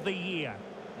Team of the Year.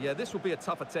 Yeah, this will be a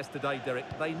tougher test today, Derek.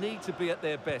 They need to be at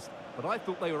their best, but I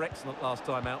thought they were excellent last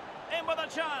time out. In with a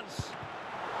chance.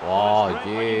 와 Well, it's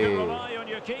great when you can 이게 rely on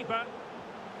your keeper.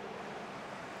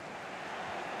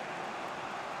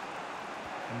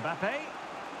 Mbappe.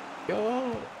 야.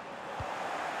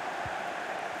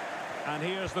 And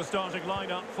here's the starting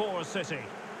lineup for City.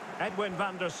 Edwin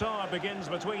van der Sar begins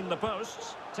between the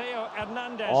posts. Theo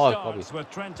Hernandez starts with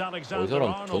Trent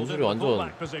Alexander-Arnold in the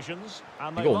fullback positions.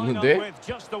 And they line up with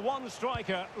just the one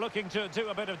striker looking to do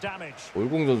a bit of damage.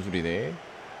 올공 전술이네.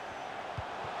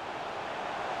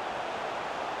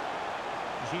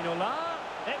 Ginola,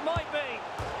 it might be.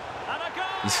 And a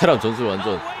goal. 이 사람 전술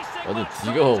완전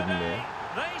기가 없네.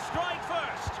 They strike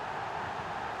first.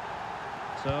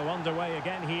 So underway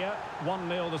again here.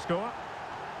 1-0 the score.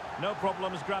 No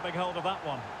problems grabbing hold of that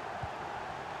one.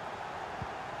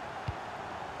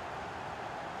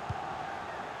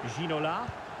 Ginola.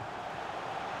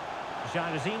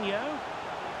 Jairzinho.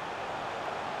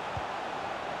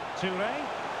 Touré.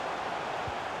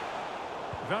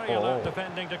 Very alert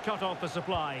defending to cut off the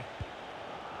supply.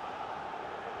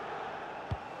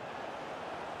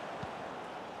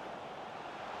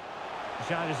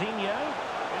 Jairzinho.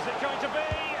 Is it going to be?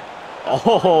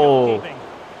 Oh.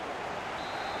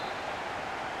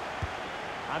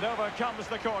 And over comes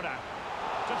the corner.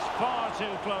 Just far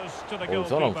too close to the 이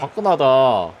사람 goalkeeper.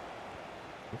 화끈하다.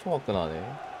 엄청 화끈하네.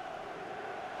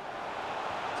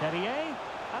 Terrier,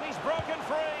 and he's broken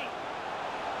free.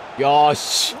 야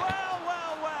씨. Well.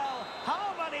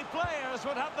 How many players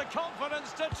would have the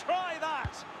confidence to try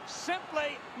that?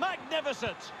 Simply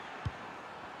magnificent.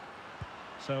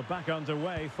 So back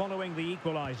underway following the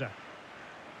equaliser.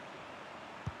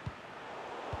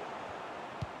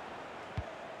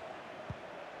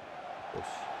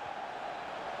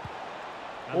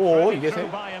 오 이게 세?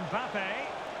 By Mbappe.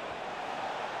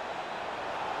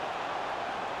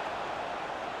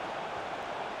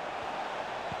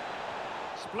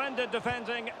 Splendid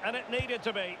defending, and it needed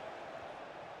to be.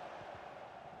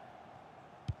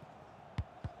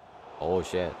 오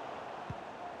쉣.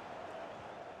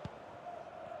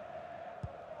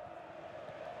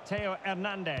 Theo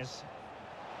Hernandez.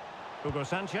 Hugo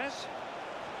Sanchez.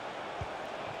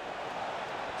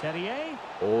 Terrier.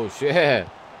 오 쉣.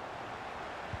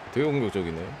 되게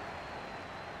공격적이네.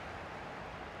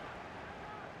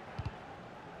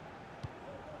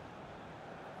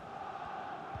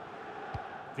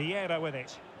 Vieira with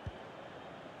it.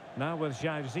 Now with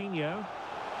Jairzinho.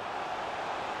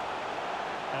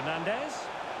 Hernandez.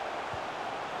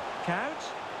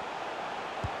 Kuyt.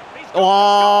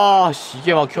 와 씨,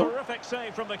 이게 막혀? Terrific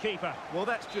save from the keeper. Well,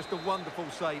 that's just a wonderful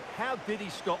save. How did he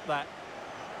stop that?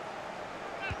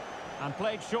 And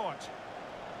played short.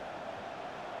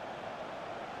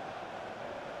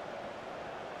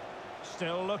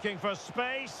 Still looking for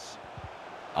space.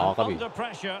 아, 까비. Under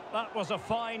pressure, that was a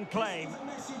fine claim. A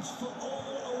message for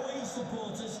all away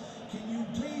supporters. Can you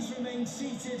please remain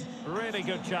seated? Really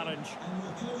good challenge. And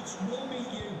your coach will meet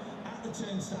you at the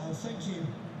turnstile. Thank you.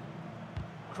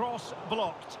 Cross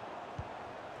blocked.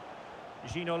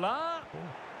 Ginola.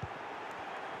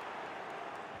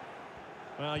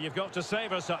 Well, you've got to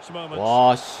savour such moments.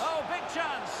 와, 씨. Oh, big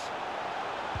chance.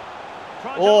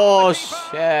 Tried to 오, block the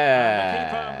씨. keeper.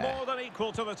 And the keeper more than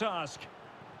equal to the task.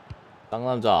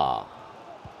 쌍남자.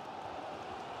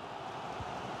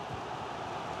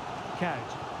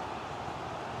 Count.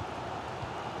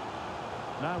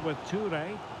 Now with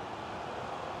Toure.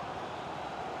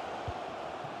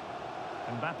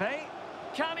 Mbappe.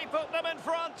 Can he put them in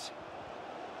front?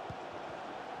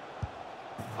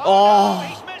 Oh. No,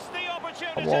 he's missed the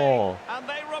opportunity. Come on. And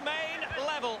they remain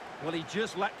level. Well, he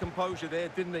just lacked composure there,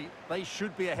 didn't he? They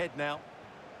should be ahead now.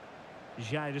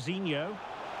 Jairzinho.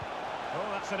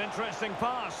 Oh, that's an interesting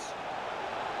pass.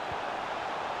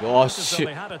 야, So 씨.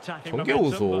 they had attacking 저게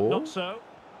momentum, but 웃어? not so.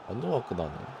 완전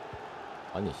화끈하네.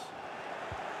 아니, 씨.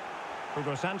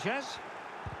 Hugo Sanchez.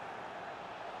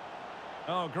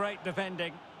 Oh, great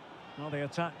defending. Well, the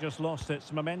attack just lost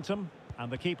its momentum,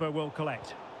 and the keeper will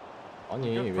collect.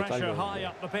 아니, Good 왜 pressure 잘려? high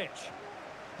up the pitch.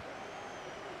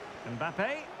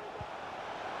 Mbappe.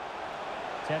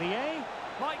 Terrier.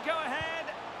 Might go ahead.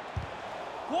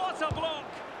 What a block.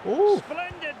 오!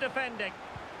 Splendid defending.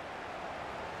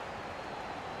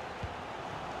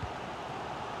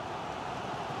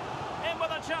 In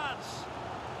with a chance.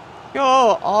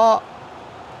 야, 아,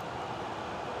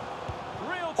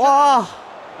 Real 와, chance.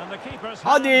 And the keeper's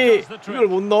hand 아니, does the 이걸 trick.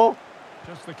 못 넣어?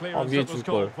 Just the clearance 위에 that was 줄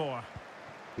called 걸. for.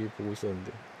 여기 보고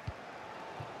있었는데.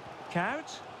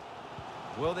 Count.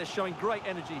 Well, they're showing great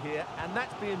energy here, and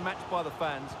that's being matched by the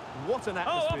fans. What an Oh,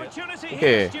 atmosphere. opportunity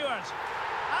Okay. here, Stuart.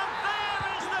 And there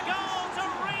is the goal to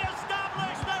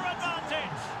re-establish their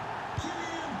advantage.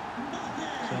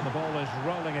 So the ball is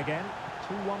rolling again.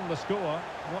 2-1 the score.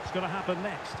 What's going to happen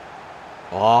next?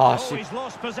 와, Oh, 씨. he's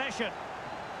lost possession.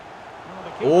 Well,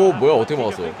 the 오, keeper 뭐야, had 어떻게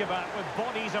plenty to 막았어? think about with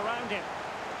bodies around him.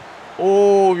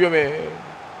 오, 위험해.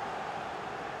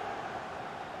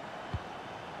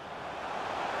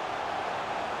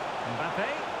 Mbappe.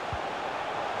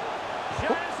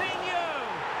 Jairzinho.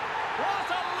 What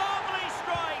a lovely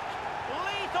strike.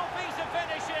 Lethal piece of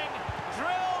finishing.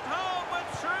 Drilled home with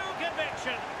true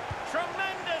conviction.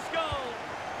 Tremendous goal.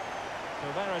 So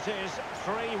there it is.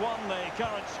 3-1 the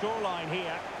current scoreline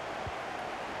here.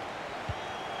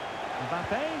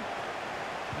 Mbappe.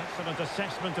 Excellent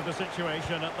assessment of the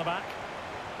situation at the back.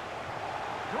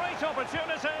 Great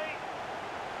opportunity.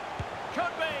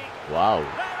 Could be. 와우.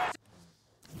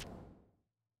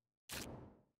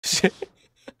 There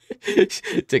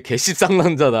진짜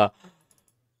개씹상남자다.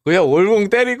 그냥 월공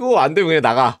때리고 안 되면 그냥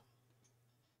나가.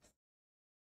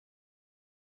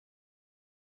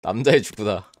 남자의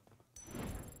축구다.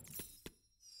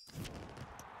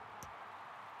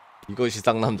 이것이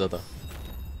쌍남자다.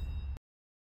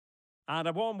 And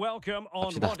a warm welcome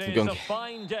on 갑시다, what 두 is 경기. a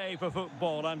fine day for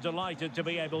football. I'm delighted to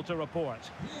be able to report.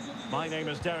 My name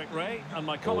is Derek Ray, and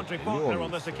my commentary partner on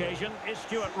this occasion is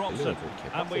Stuart Robson.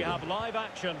 And we have live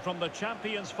action from the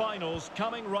Champions finals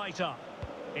coming right up.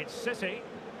 It's City,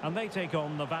 and they take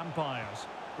on the Vampires.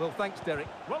 Well, thanks, Derek.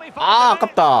 Will he 아, find the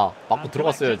net? 아깝다. 맞고 And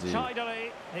들어갔어야지. collected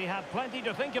tidily. He had plenty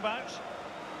to think about.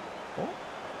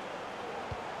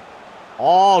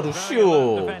 아, Very 루시오.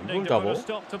 alert defending 이걸 to put 잡아? a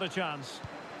stop to the chance.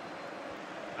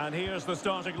 And here's the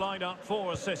starting lineup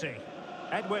for City.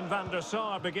 Edwin van der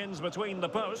Sar begins between the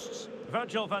posts.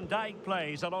 Virgil van Dijk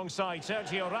plays alongside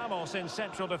Sergio Ramos in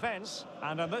central defence.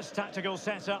 And in this tactical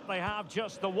setup, they have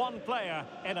just the one player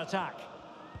in attack.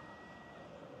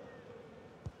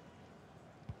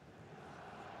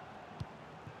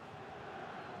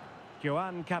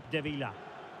 Joan Capdevila.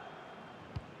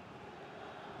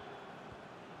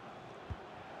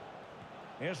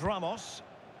 Here's Ramos.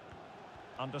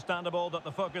 Understandable that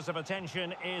the focus of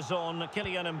attention is on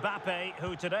Kylian Mbappe,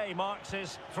 who today marks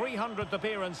his 300th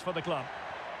appearance for the club.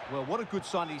 Well, what a good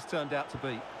sign he's turned out to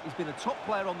be. He's been a top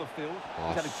player on the field.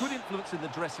 He's had a good influence in the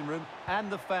dressing room,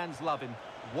 and the fans love him.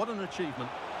 What an achievement.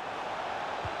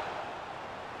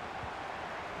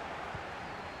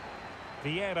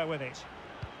 Vieira with it.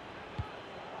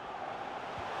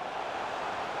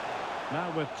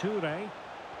 Now with Toure.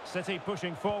 City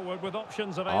pushing forward with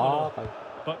options available. 아,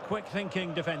 But quick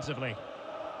thinking defensively.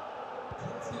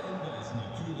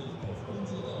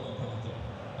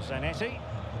 Zanetti.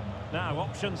 Now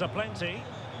options are plenty.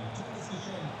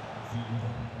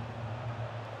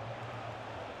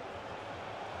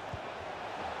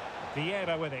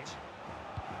 Vieira with it.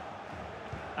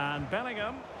 And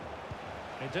Bellingham.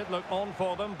 It did look on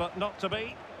for them, but not to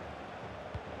be.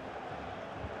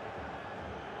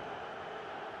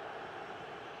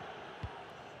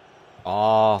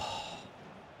 아,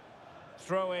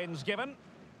 Throw-ins given.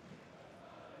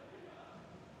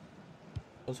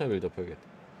 천천히 빌드업 해야겠다.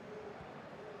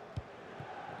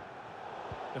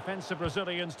 Defensive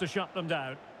Brazilians to shut them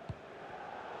down.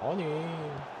 아니.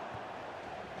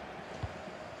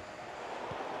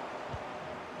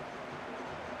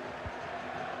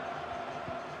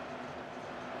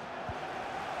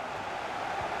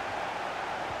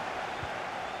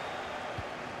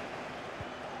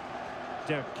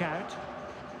 Dirk Kuyt.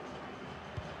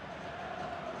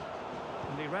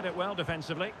 And he read it well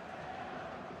defensively.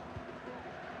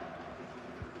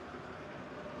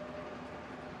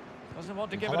 Doesn't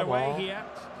want to give it away here.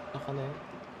 시작하네.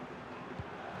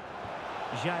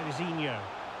 Jairzinho.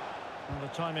 And the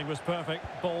timing was perfect.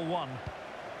 Ball one.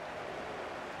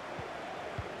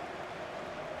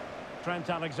 Trent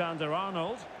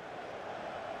Alexander-Arnold.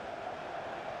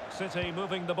 City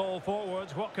moving the ball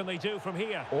forwards. What can they do from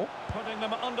here? 어? Putting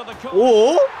them under the cover.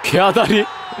 오? 개아다리.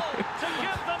 To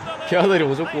give them the lead. 개아다리 They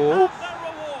오졌고. have their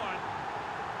reward.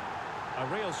 A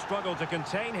real struggle to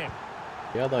contain him.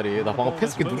 개아다리. 나 방금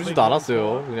패스키 누르지도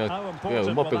않았어요. 그냥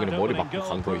음바페 그냥 머리 맞고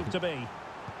간 거임.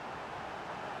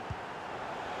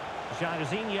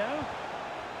 Jairzinho.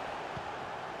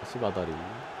 시바다리.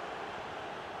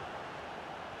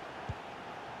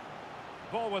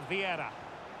 Ball with Vieira.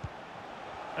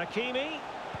 Hakimi.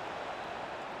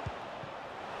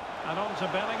 And on to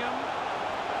Bellingham.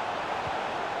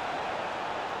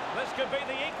 This could be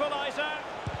the equaliser.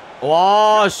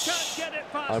 와, Can't 씨. get it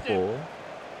past him. 아이고.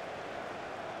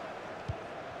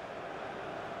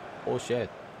 오, 쉣.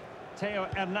 Theo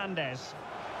Hernandez.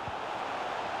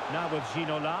 Now with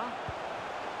Ginola.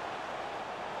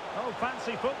 Oh,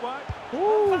 fancy footwork.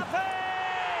 오. Mbappe!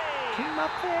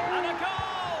 And a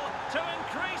goal to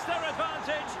increase their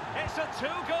advantage. It's a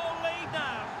two-goal lead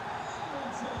now.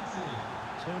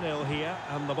 2-0 here,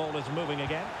 and the ball is moving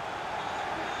again.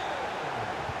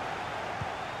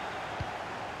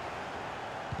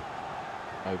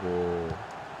 아이고.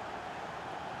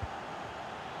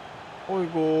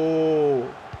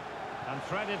 어이고. And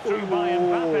threaded through by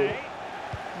Mbappe.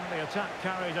 The attack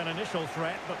carried an initial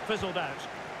threat, but fizzled out.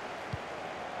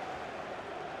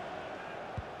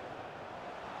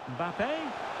 Mbappe.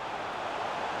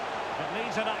 It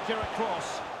needs an accurate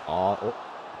cross. 아, 어?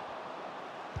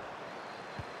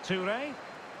 Toure.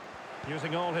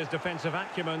 Using all his defensive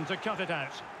acumen to cut it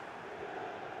out.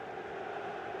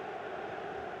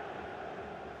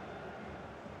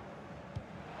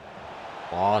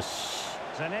 와, 씨.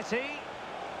 Zanetti.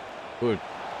 굿.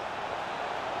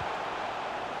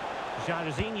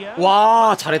 Jairzinho.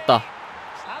 와, 잘했다.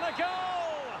 And a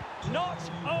goal! Not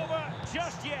over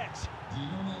just yet.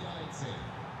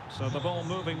 So the ball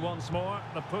moving once more.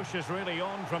 The push is really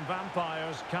on from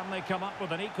Vampires. Can they come up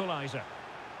with an equaliser?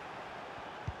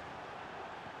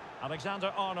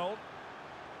 Alexander-Arnold.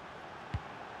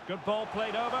 Good ball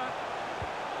played over.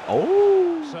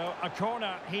 오. So a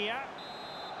corner here.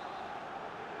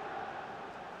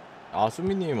 아,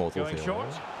 수미님 어서 Going 오세요.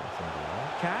 short.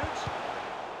 반갑습니다. Count.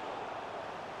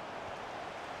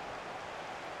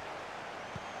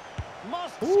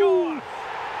 Must score.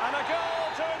 And a goal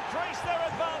to increase their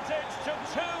advantage to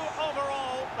 2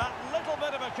 overall. That little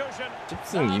bit of a cushion.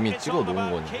 10승 이미 It's 찍어 all 놓은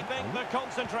about 거니까. keeping the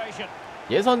concentration.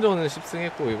 예선전은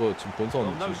 10승했고 이거 지금 본선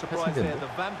Well, no 지금 surprise there. 패스인데.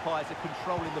 The Vampires are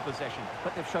controlling the possession,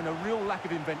 but they've shown a real lack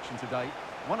of invention today.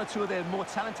 One or two of their more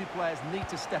talented players need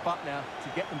to step up now to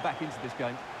get them back into this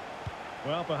game.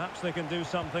 Well, perhaps they can do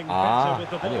something 아, better with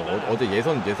the 아니 ball now. 어제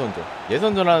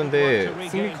예선전 하는데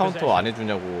승리 카운터 안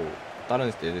해주냐고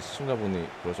다른 시청자분이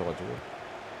그러셔가지고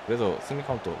그래서 승리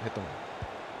카운터 했던 거예요.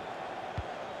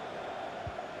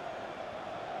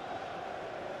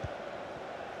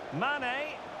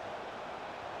 Mane.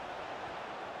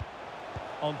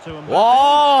 Onto Mbappe.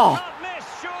 와, Can't miss,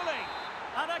 surely.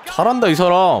 And a goal. 잘한다 이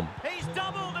사람. He's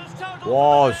doubled his total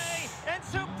와, for the 씨. day in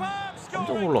superb 깜짝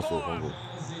scoring 놀랐어 form. 방금.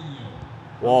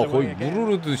 와, 거의 물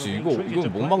흐르듯이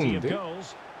이건 못 막는데?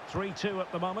 3-2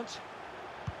 at the moment.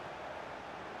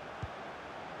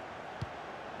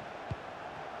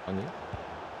 아니?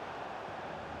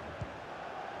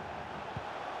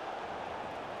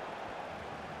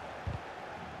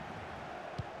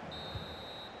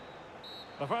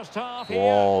 The first half 와.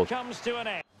 here comes to an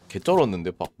end. 개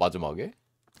쩔었는데 마지막에?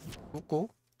 꾹꾹.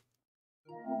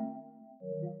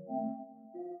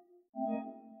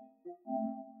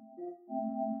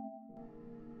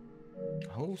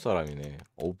 한국 사람이네.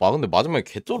 근데 마지막에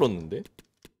개 쩔었는데?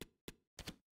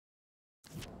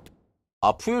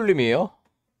 아, 푸율님이에요?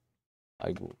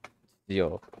 아이고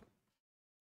드디어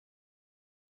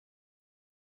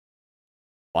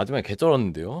마지막에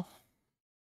개쩔었는데요.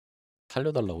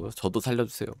 살려달라고요? 저도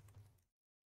살려주세요.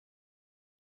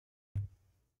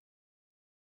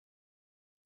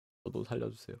 저도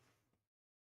살려주세요.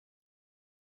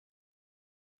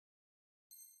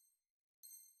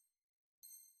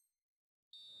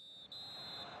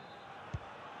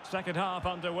 Second half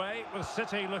underway, with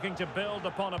City looking to build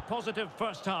upon a positive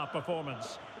first half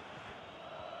performance.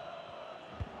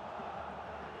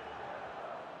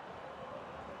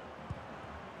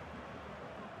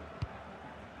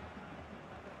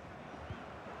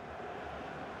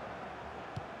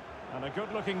 And a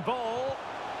good-looking ball.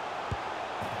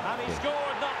 And he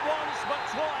scored not once, but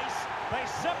twice. They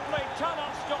simply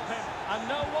cannot stop him. And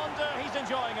no wonder he's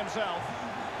enjoying himself.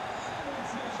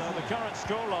 So the current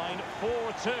scoreline,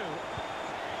 4-2.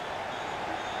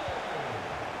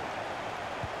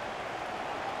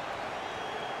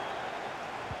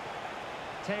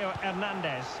 Theo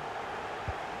Hernandez.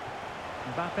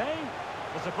 Mbappe.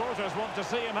 The supporters want to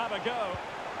see him have a go.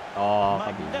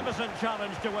 Magnificent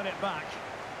challenge to win it back.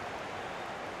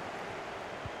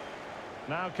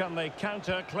 Now can they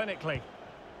counter clinically?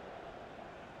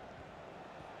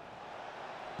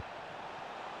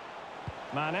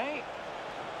 Mane.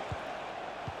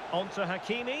 On to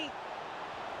Hakimi.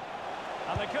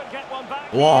 And they could get one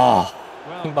back. 와,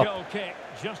 Well, 킹밥 goal kick,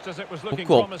 just as it was looking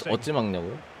복구 promising. 어찌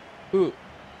막냐고요? 그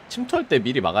침투할 때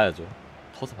미리 막아야죠.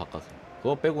 터서 바꿔서.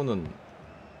 그거 빼고는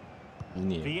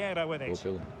운이에요. Vieira with 그거 it.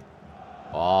 빼고는.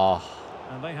 와,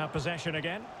 And they have possession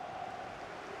again.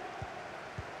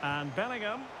 And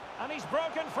Bellingham. And he's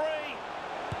broken free.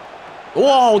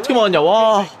 와 어떻게 막았냐?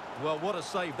 와, Well, what a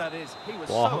save that is. He was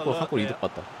와 so alert 한골 there. 이득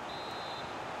봤다.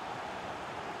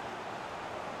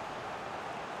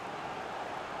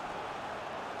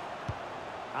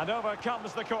 And over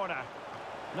comes the corner.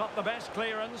 Not the best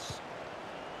clearance.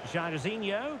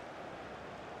 Jairzinho.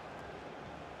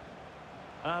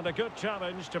 And a good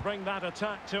challenge to bring that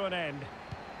attack to an end.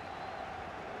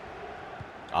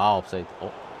 아 업사이드.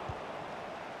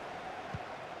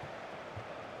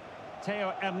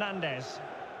 Theo Hernandez.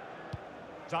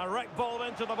 Direct ball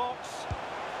into the box.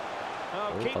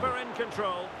 Oh, keeper in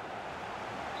control.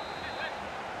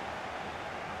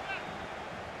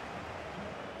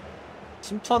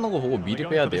 침투하는 거 보고 미리 Going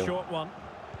빼야 for the 돼요. short one.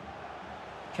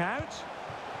 Count.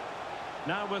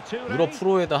 Now with Toure. 유럽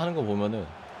프로에다 하는 거 보면은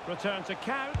Return to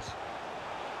Count.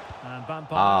 And Van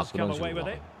아 Persie come 그런 away 식으로 with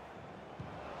막아요. it.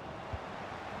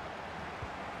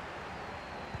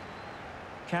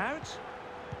 Count.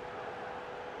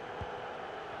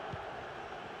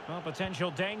 Well,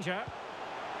 potential danger.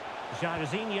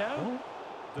 Jairzinho.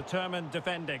 Determined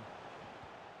defending.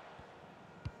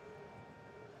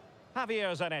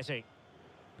 Javier Zanetti.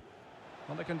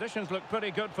 Well, the conditions look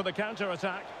pretty good for the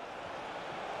counter-attack.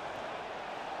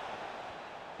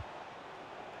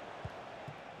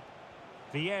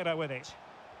 Vieira with it.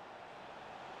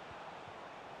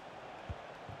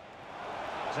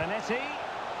 Zanetti.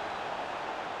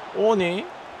 오니.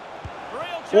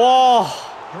 Real chance. 와,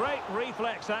 Great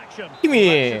reflex action. That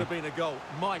힘이 should have been a goal.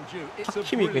 Mind you, it's a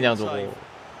힘이 그냥 brilliant 저거 save.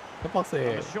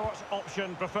 햇박스에. The short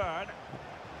option preferred.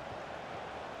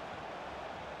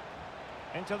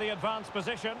 Into the advanced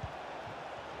position.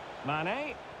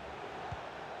 Mane.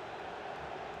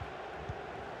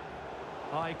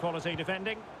 High quality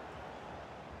defending.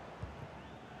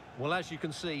 Well, as you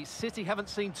can see, City haven't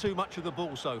seen too much of the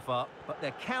ball so far, but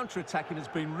their counter-attacking has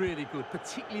been really good,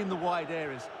 particularly in the wide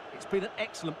areas. It's been an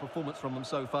excellent performance from them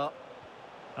so far.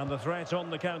 And the threat on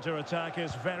the counter-attack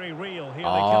is very real. Here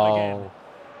they come again.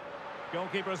 아,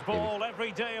 Goalkeeper's ball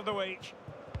every day of the week.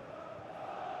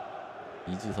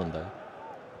 이지선다.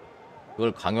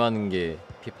 그걸 강요하는 게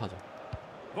피파죠.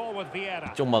 Ball with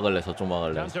Vieira. 이쪽 막을래 저쪽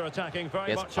막을래 Counter-attacking very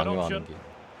계속 much an 강요하는 option. 게.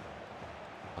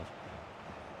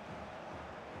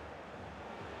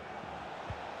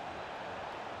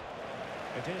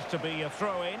 It is to be a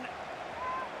throw-in.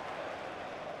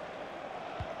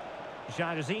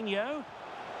 Jairzinho.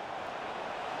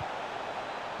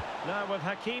 Now with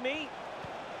Hakimi.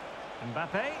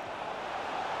 Mbappe.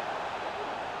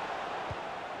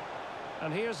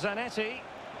 And here's Zanetti.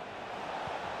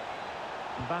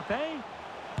 Mbappe.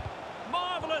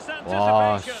 Marvellous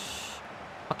와, anticipation. 씨.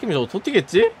 하킴이 저거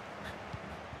토티겠지?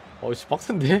 어씨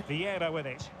빡센데? Vieira with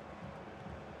it.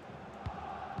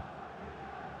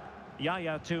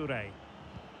 Yaya Toure.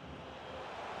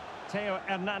 Theo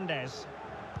Hernandez.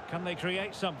 Can they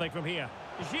create something from here?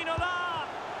 Ginola!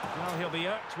 Well, he'll be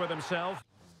irked with himself.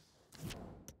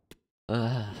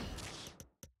 아,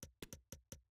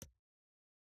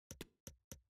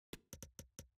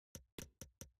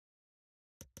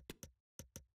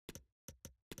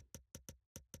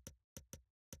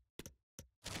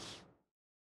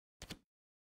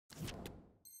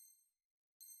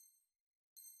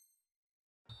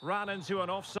 Ran into an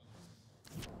offside.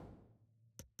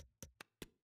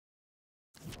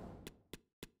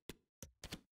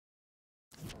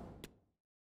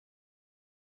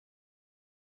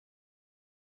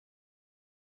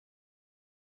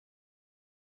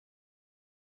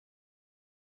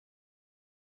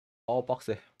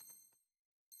 빡세.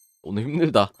 오늘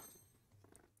힘들다.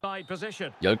 Side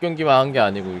position. 10경기만 한 게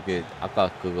아니고 이게 아까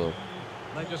그거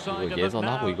They've decided that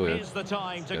예선하고 now 이거 is the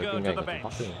time to go to the 10경기가 좀 bench.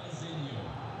 빡세네.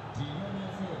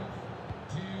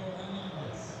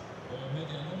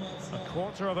 A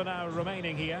quarter of an hour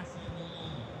remaining here.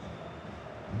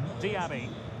 Diaby.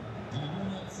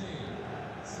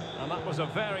 And that was a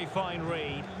very fine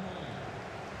read.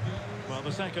 Well,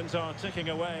 the seconds are ticking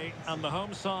away, and the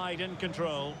home side in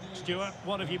control. Stuart,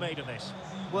 what have you made of this?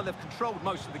 Well, they've controlled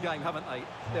most of the game, haven't they?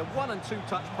 Their 1- and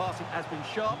 2-touch passing has been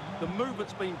sharp. The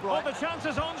movement's been Oh, bright. the chance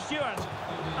is on, Stuart.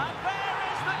 And there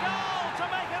is the goal to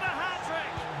make it a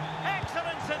hat-trick.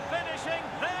 Excellence in finishing,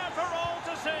 there for all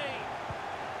to see.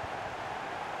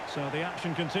 So the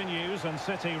action continues, and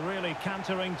City really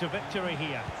cantering to victory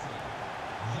here.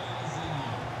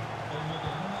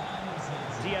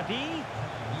 Diaby.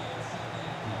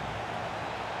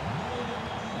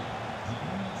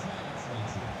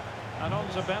 And on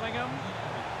to Bellingham.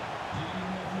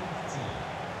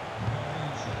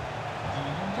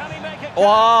 Can he make it?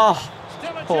 와,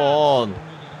 Still a chance. 번.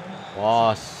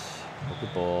 와, 씨.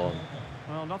 몇 번.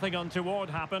 Well, nothing untoward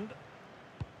happened.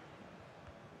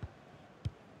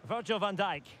 Virgil van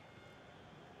Dijk.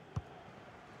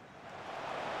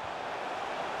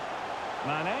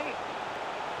 Mane.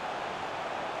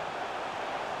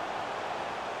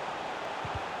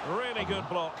 Really good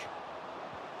block.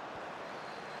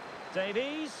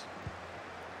 Davies.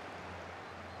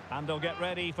 And they'll get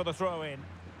ready for the throw-in.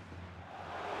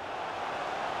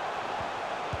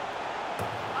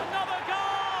 Another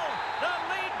goal! The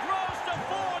lead grows to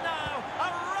 4 now. A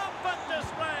rampant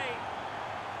display.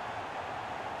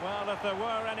 Well, if there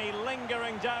were any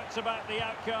lingering doubts about the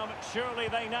outcome, surely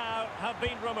they now have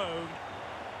been removed.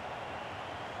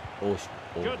 오, 씨.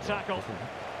 오, Good tackle.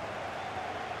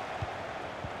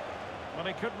 Well,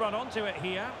 he could run onto it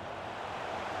here.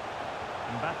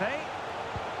 Mbappe.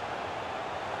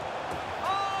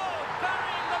 Oh,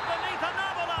 burying them beneath an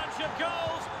avalanche of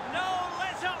goals. No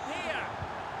let up here.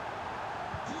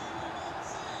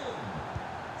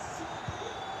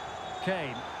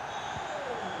 Kane.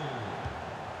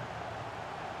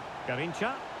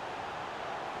 Garincha.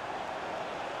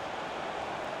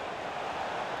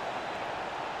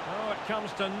 Oh, it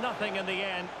comes to nothing in the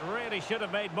end. Really should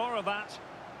have made more of that.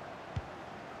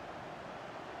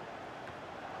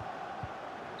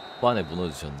 후반에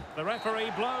무너지셨네. The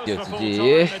referee blows for full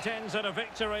뛰어주지. time. It ends in a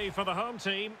victory for the home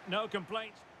team. No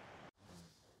complaints.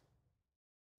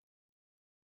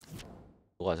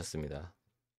 수고하셨습니다.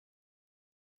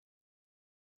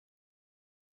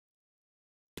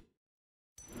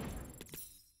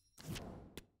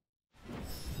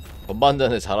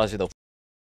 전반전에 잘하시다.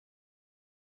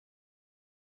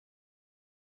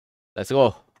 Let's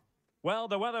go. Well,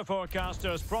 the weather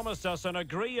forecasters promised us an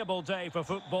agreeable day for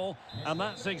football, and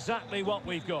that's exactly what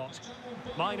we've got.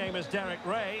 My name is Derek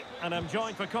Ray, and I'm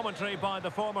joined for commentary by the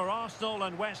former Arsenal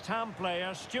and West Ham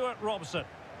player Stuart Robson.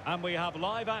 And we have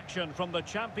live action from the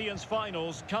Champions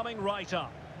finals coming right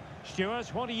up. Stuart,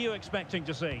 what are you expecting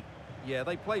to see? Yeah,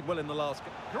 they played well in the last...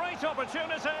 Great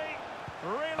opportunity!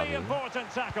 Really important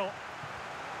tackle.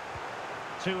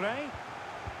 Toure,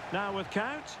 now with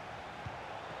count.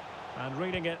 And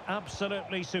reading it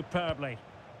absolutely superbly.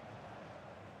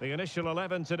 The initial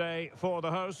 11 today for the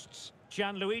hosts.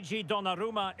 Gianluigi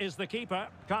Donnarumma is the keeper.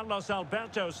 Carlos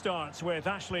Alberto starts with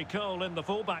Ashley Cole in the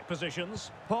fullback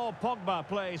positions. Paul Pogba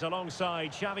plays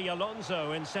alongside Xavi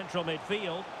Alonso in central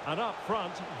midfield. And up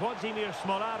front, Władimir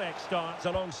Smolarek starts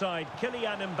alongside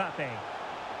Kylian Mbappe.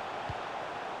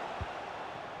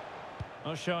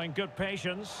 Oh, showing good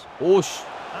patience. 오씨.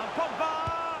 And Pogba!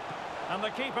 And the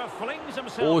keeper flings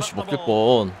himself 오씨, at the 먹힐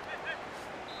ball. 뻔.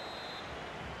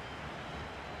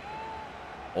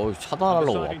 어이,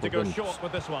 차단하려고 Deciding to go 왔거든. short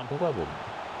with this one. 뭐야.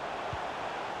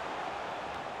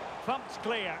 Thumped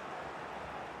clear.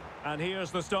 And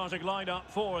here's the starting lineup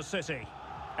for City.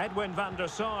 Edwin van der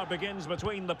Sar begins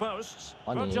between the posts.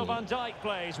 아니. Virgil van Dijk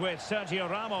plays with Sergio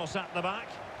Ramos at the back.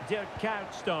 Dirk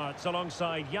Kuyt starts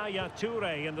alongside Yaya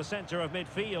Toure in the centre of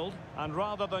midfield. And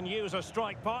rather than use a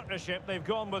strike partnership, they've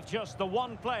gone with just the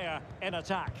one player in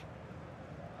attack.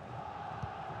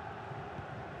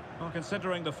 Well,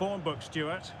 considering the form book,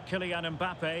 Stuart, Kylian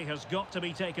Mbappe has got to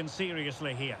be taken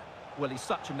seriously here. Well, he's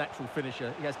such a natural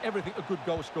finisher. He has everything a good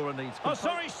goal scorer needs. Oh,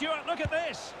 sorry, Stuart, look at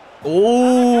this.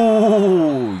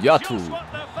 오, 야투. Just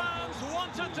what the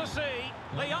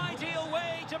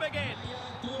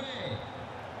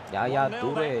야야 1-0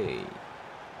 또레.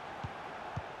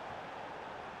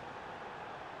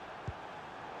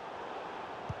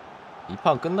 이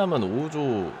판 끝나면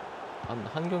 5조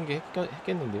한 경기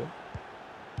했겠는데요?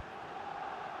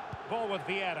 Ball with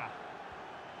Vieira.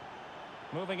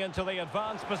 Moving into the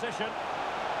advanced position.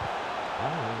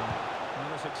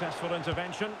 And a successful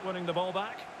intervention, winning the ball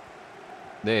back.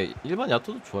 네, 일반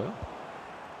야투도 좋아요.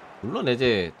 물론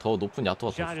이제 더 높은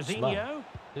야투가 더 좋지만 Jairzinho.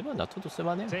 일반 야투도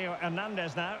쓸만해요. Theo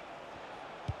Hernandez now.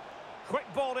 Quick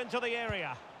ball into the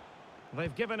area.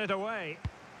 They've given it away.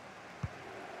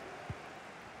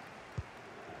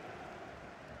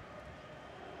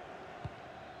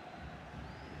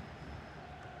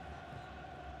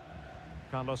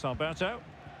 Carlos Alberto.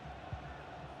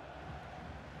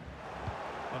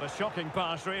 What a shocking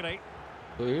pass, really.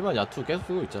 그 일반 야투 계속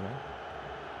쓰고 있잖아요.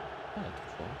 일반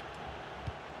야투 좋아.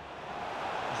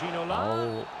 Ginola.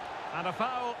 아우, And a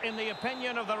foul in the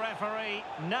opinion of the referee.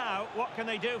 Now, what can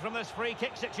they do from this free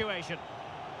kick situation?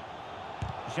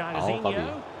 Jairzinho.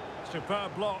 까비.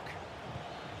 Superb block.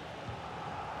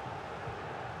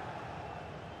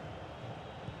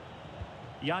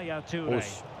 Yaya Toure.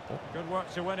 오씨. Good work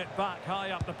to win it back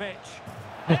high up the pitch.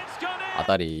 It's gone in!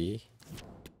 아다리.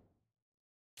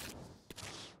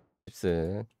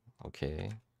 10승. 오케이.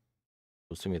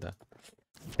 좋습니다.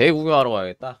 배 구경하러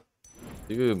가야겠다.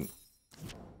 지금